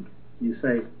affirmation? You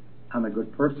say, I'm a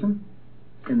good person,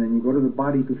 and then you go to the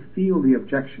body to feel the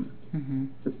objection.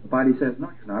 The body says, no,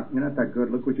 you're not that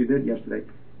good, look what you did yesterday.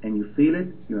 And you feel it,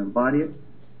 you embody it,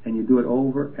 and you do it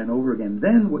over and over again.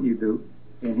 Then what you do,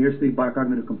 and here's the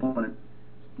biocognitive component,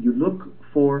 you look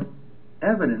for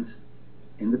evidence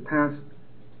in the past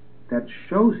that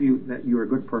shows you that you're a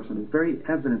good person. It's very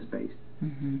evidence-based.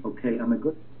 Okay, I'm a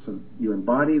good person. You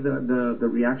embody the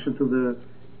reaction to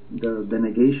the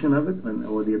negation of it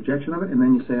or the objection of it, and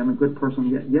then you say, I'm a good person.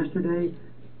 Yesterday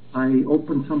I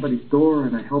opened somebody's door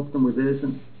and I helped them with this,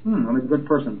 and I'm a good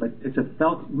person. But it's a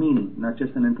felt meaning, not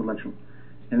just an intellectual.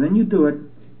 And then you do it,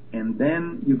 and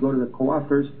then you go to the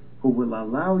co-authors who will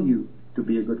allow you to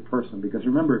be a good person. Because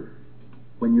remember,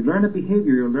 when you learn a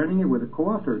behavior, you're learning it with a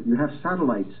co-author. You have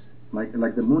satellites, like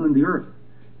the moon and the earth.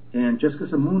 And just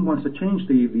because the moon wants to change,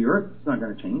 the earth is not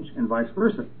going to change, and vice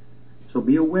versa. So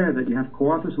be aware that you have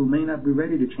co-authors who may not be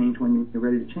ready to change when you're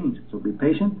ready to change. So be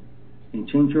patient and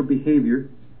change your behavior,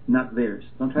 not theirs.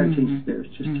 Don't try to change theirs.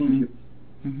 Just change yours.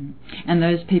 And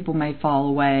those people may fall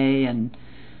away and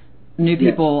new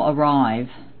people arrive.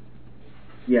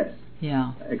 Yes.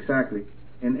 Yeah. Exactly.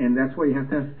 And that's why you have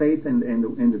to have faith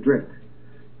in the drift.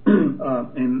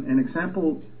 An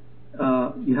example,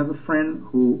 you have a friend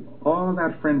who all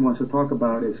that friend wants to talk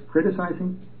about is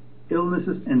criticizing,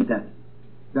 illnesses, and death.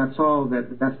 That's all.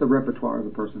 That's the repertoire of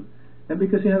the person. And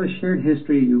because you have a shared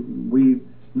history, we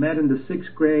met in the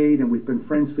 6th grade and we've been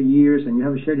friends for years, and you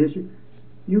have a shared history.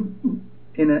 You,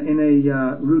 in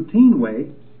a routine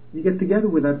way, you get together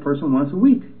with that person once a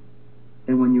week,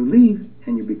 and when you leave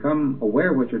and you become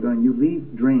aware of what you're doing, you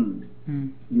leave drained.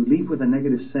 You leave with a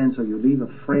negative sense, or you leave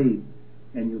afraid,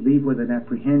 and you leave with an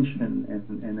apprehension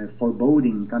and a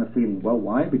foreboding kind of feeling. Well,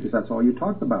 why? Because that's all you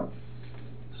talked about.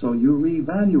 So you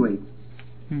reevaluate.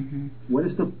 What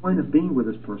is the point of being with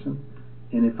this person?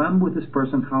 And if I'm with this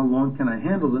person, how long can I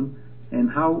handle them? And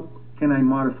how can I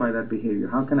modify that behavior?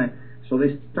 How can I? So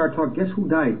they start talking. Guess who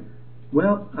died?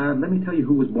 Well, let me tell you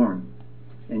who was born.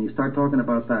 And you start talking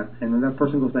about that. And then that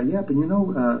person goes like, yeah, but you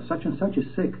know, such and such is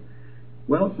sick.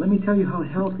 Well, let me tell you how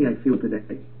healthy I feel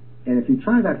today. And if you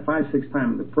try that 5-6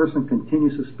 times, the person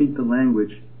continues to speak the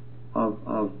language of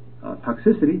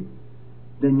toxicity,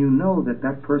 then you know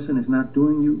that person is not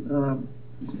doing you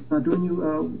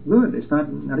good. It's not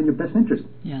in your best interest.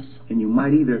 Yes. And you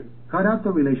might either cut out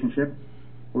the relationship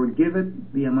or give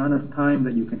it the amount of time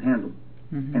that you can handle,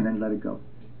 and then let it go.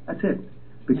 That's it.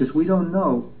 Because we don't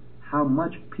know how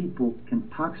much people can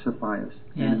toxify us,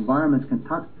 and environments can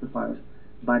toxify us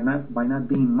by not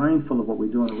being mindful of what we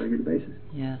do on a regular basis.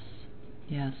 Yes.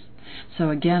 So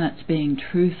again, it's being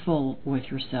truthful with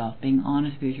yourself, being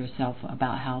honest with yourself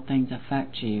about how things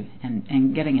affect you,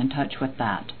 and getting in touch with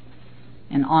that,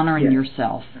 and honoring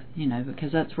yourself,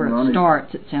 because that's where it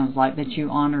starts. It sounds like that you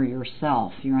honor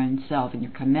yourself, your own self, and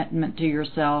your commitment to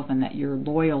yourself, and that you're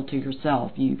loyal to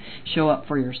yourself. You show up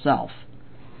for yourself.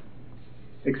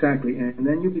 Exactly, and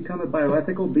then you become a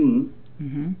bioethical being,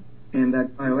 and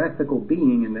that bioethical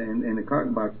being in the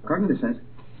cognitive sense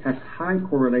has high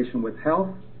correlation with health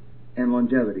and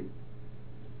longevity.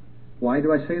 Why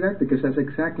do I say that? Because that's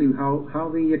exactly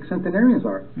how the centenarians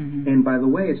are. And by the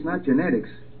way, it's not genetics.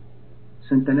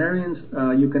 Centenarians,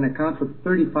 you can account for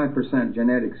 35%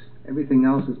 genetics. Everything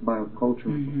else is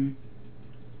biocultural.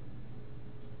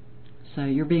 So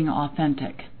you're being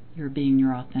authentic. You're being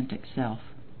your authentic self.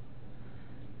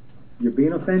 You're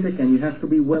being authentic, and you have to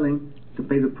be willing to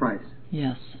pay the price.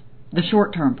 Yes. The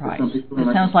short-term price. It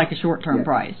sounds like a short-term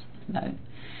price. No.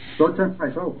 Short-term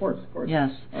price. Oh, of course.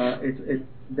 Yes.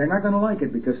 They're not going to like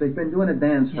it because they've been doing a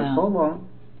dance for so long.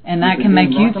 And that can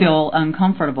make you feel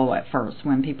uncomfortable at first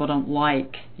when people don't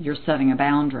like you're setting a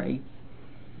boundary.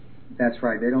 That's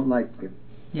right. They don't like it.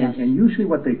 Yes. And usually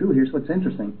what they do, here's what's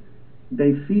interesting,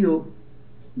 they feel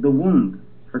the wound.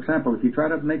 For example, if you try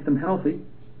to make them healthy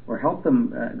or help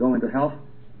them go into health,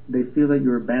 they feel that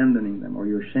you're abandoning them or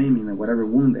you're shaming them, whatever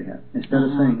wound they have. Instead of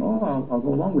saying, oh, I'll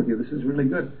go along with you, this is really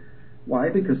good. Why?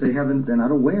 Because they're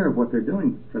not aware of what they're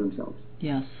doing for themselves.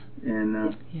 Yes.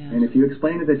 And if you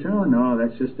explain it, they say, oh, no,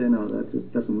 that's just, that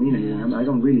just doesn't mean anything. I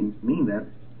don't really mean that.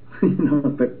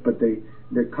 But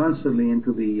they're constantly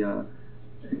into the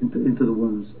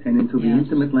wounds and into the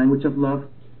intimate language of love,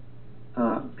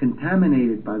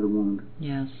 contaminated by the wound.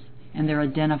 Yes. And they're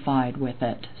identified with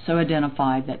it, so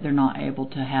identified that they're not able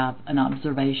to have an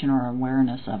observation or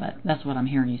awareness of it. That's what I'm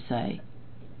hearing you say.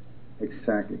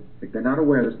 Exactly. Like they're not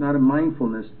aware. There's not a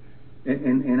mindfulness.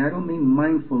 And I don't mean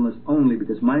mindfulness only,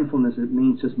 because mindfulness, it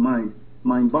means just mind,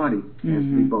 body. It has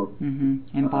to be both.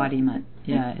 Embodiment,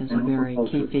 is a very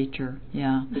key feature.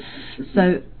 Yeah.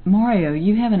 So, Mario,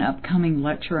 you have an upcoming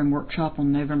lecture and workshop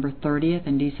on November 30th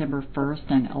and December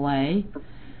 1st in LA.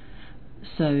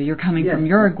 So you're coming from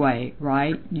Uruguay,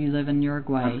 right? You live in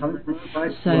Uruguay. I'm coming from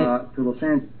Uruguay to Los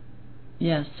Angeles.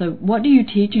 Yes. So what do you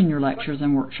teach in your lectures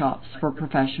and workshops for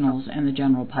professionals and the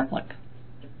general public?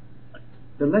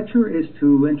 The lecture is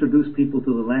to introduce people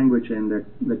to the language and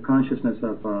the consciousness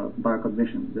of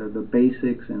biocognition, the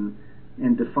basics,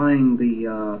 and defying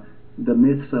the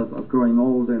myths of growing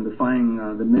old, and defying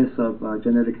the myths of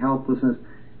genetic helplessness.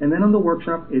 And then on the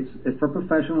workshop, it's for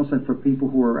professionals and for people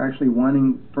who are actually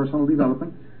wanting personal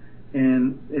development.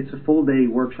 And it's a full-day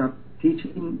workshop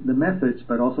teaching the methods,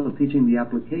 but also teaching the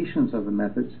applications of the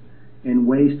methods and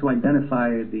ways to identify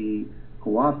the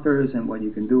co-authors and what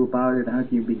you can do about it, how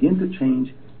can you begin to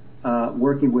change,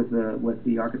 working with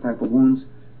the archetypal wounds,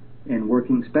 and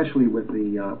working especially with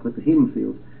the healing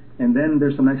field. And then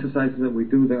there's some exercises that we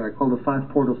do that I call the 5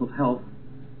 portals of health,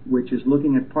 which is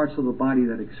looking at parts of the body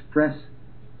that express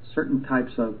certain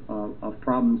types of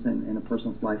problems in a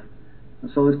person's life.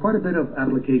 So there's quite a bit of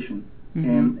application.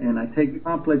 And I take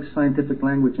complex scientific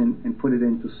language and put it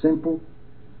into simple,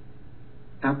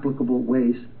 applicable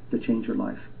ways to change your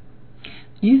life.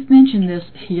 You've mentioned this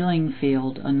healing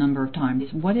field a number of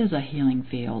times. What is a healing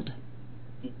field?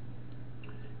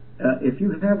 If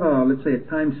you have, let's say, a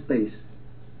time-space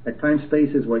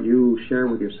is what you share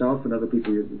with yourself and other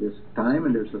people. There's time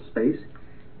and there's a space.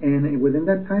 And within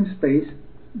that time-space,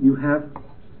 you have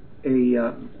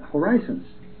horizons.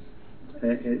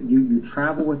 You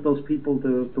travel with those people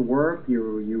to work.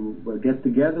 You get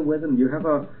together with them. You have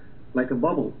a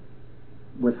bubble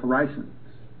with horizons,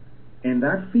 and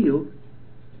that field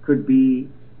could be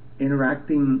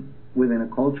interacting within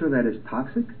a culture that is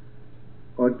toxic,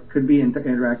 or it could be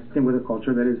interacting with a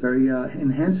culture that is very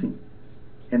enhancing.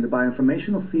 And the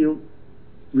bioinformational field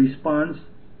responds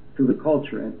to the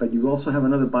culture, but you also have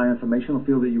another bioinformational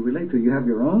field that you relate to. You have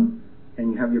your own,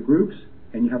 and you have your groups,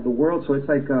 and you have the world. So it's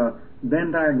like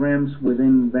Venn diagrams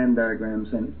within Venn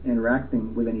diagrams, and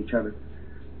interacting within each other.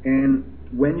 And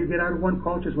when you get out of one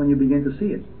culture is when you begin to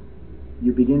see it.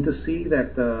 You begin to see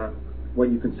that what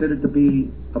you consider to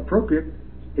be appropriate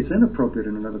is inappropriate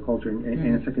in another culture,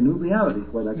 and it's like a new reality,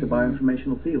 where that's a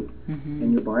bioinformational field.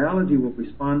 And your biology will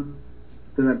respond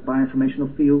to that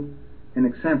bioinformational field. An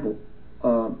example,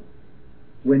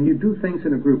 when you do things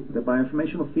in a group, the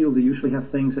bioinformational field, they usually have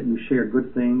things that you share,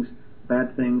 good things,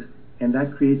 bad things, and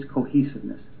that creates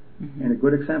cohesiveness. And a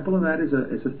good example of that is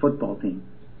a football team.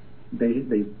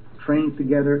 They train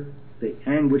together, they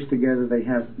anguish together, they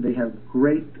have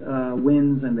great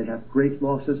wins and they have great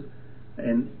losses,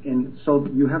 and so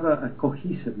you have a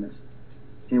cohesiveness.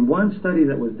 In one study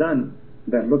that was done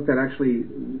that looked at actually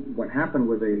what happened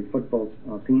with a football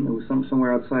team, it was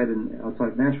somewhere outside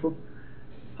Nashville.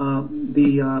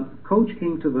 The coach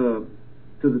came to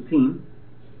the team.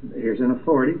 Here's an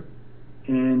authority,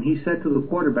 and he said to the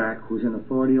quarterback, who's an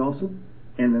authority also,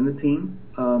 and then the team,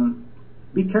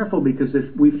 be careful, because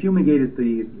if we fumigated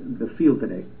the field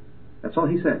today. That's all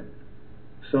he said.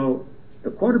 So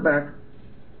the quarterback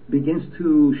begins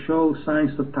to show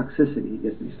signs of toxicity.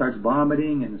 He starts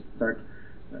vomiting and starts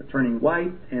turning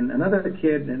white, and another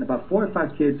kid, and about 4 or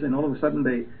 5 kids, and all of a sudden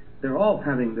they're all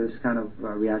having this kind of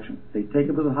reaction. They take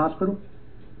him to the hospital.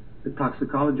 The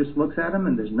toxicologist looks at him,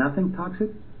 and there's nothing toxic.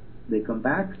 They come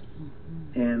back,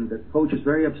 and the coach is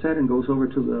very upset and goes over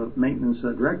to the maintenance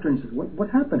director and says, what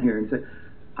happened here? And he said,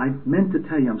 I meant to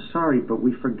tell you, I'm sorry, but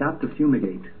we forgot to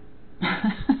fumigate.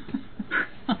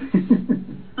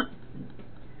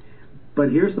 But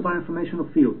here's the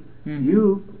bioinformational field. Mm-hmm.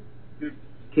 You,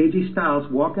 KG Styles,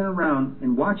 walking around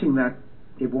and watching that,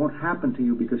 it won't happen to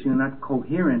you because you're not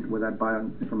coherent with that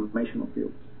bioinformational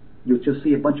field. You'll just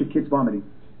see a bunch of kids vomiting,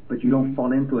 but you don't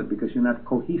fall into it because you're not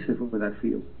cohesive with that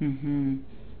field. Mm-hmm.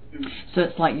 So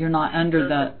it's like you're not under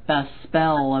the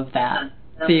spell of that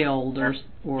field, or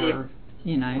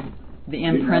you know, the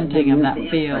imprinting of that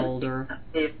field, or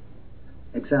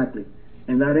exactly.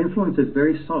 And that influence is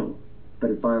very subtle,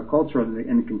 but it's biocultural,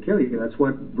 and it can kill you. That's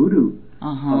what voodoo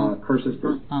curses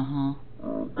do.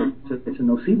 It's a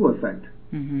nocebo effect.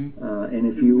 Mm-hmm. And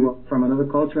if you are from another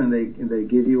culture and they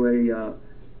give you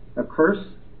a curse,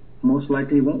 most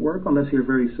likely it won't work unless you're a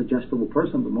very suggestible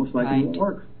person, but most likely it won't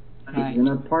work. Right. You're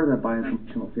not part of that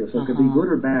bioinformational field. So it could be good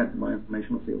or bad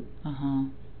bioinformational field.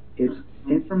 It's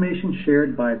information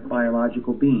shared by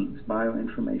biological beings,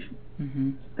 bioinformation,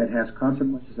 that has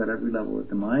consequences at every level, at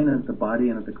the mind, at the body,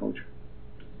 and at the culture.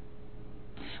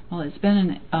 Well, it's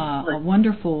been a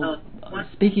wonderful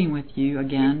speaking with you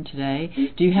again today.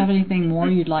 Do you have anything more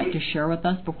you'd like to share with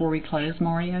us before we close,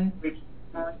 Mario?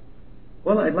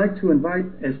 Well, I'd like to invite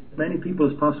as many people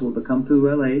as possible to come to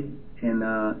LA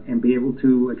and be able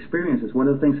to experience this. One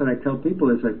of the things that I tell people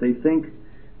is that they think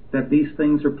that these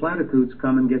things are platitudes.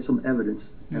 Come and get some evidence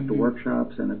at the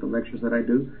workshops and at the lectures that I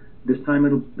do. This time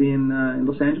it'll be in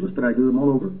Los Angeles, but I do them all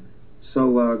over.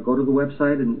 So go to the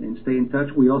website and stay in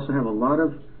touch. We also have a lot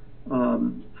of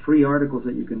free articles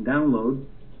that you can download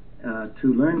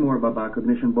to learn more about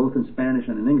biocognition, both in Spanish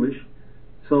and in English.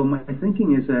 So my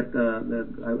thinking is that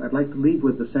I'd like to leave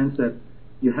with the sense that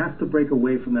you have to break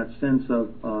away from that sense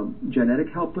of genetic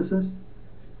helplessness.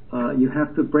 You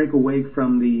have to break away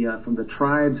from the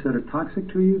tribes that are toxic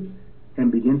to you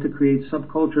and begin to create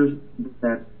subcultures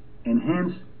that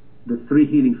enhance the three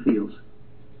healing fields: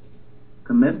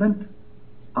 commitment,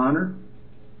 honor,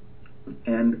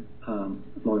 and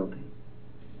loyalty.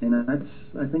 And that's,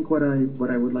 I think, what I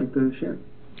would like to share.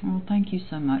 Well, thank you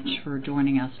so much for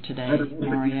joining us today,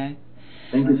 Mario.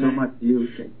 Thank you so much to you,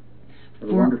 Kate, for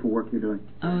the wonderful work you're doing.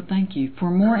 Oh, thank you. For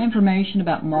more information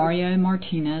about Mario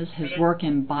Martinez, his work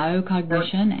in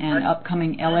biocognition, and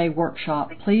upcoming LA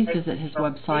workshop, please visit his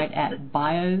website at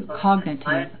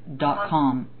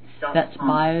biocognitive.com. That's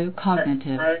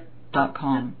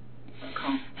biocognitive.com.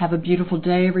 Have a beautiful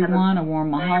day, everyone. A warm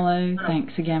mahalo.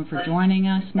 Thanks again for joining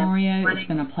us, Mario. It's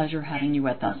been a pleasure having you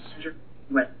with us.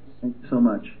 Thank you so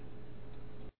much.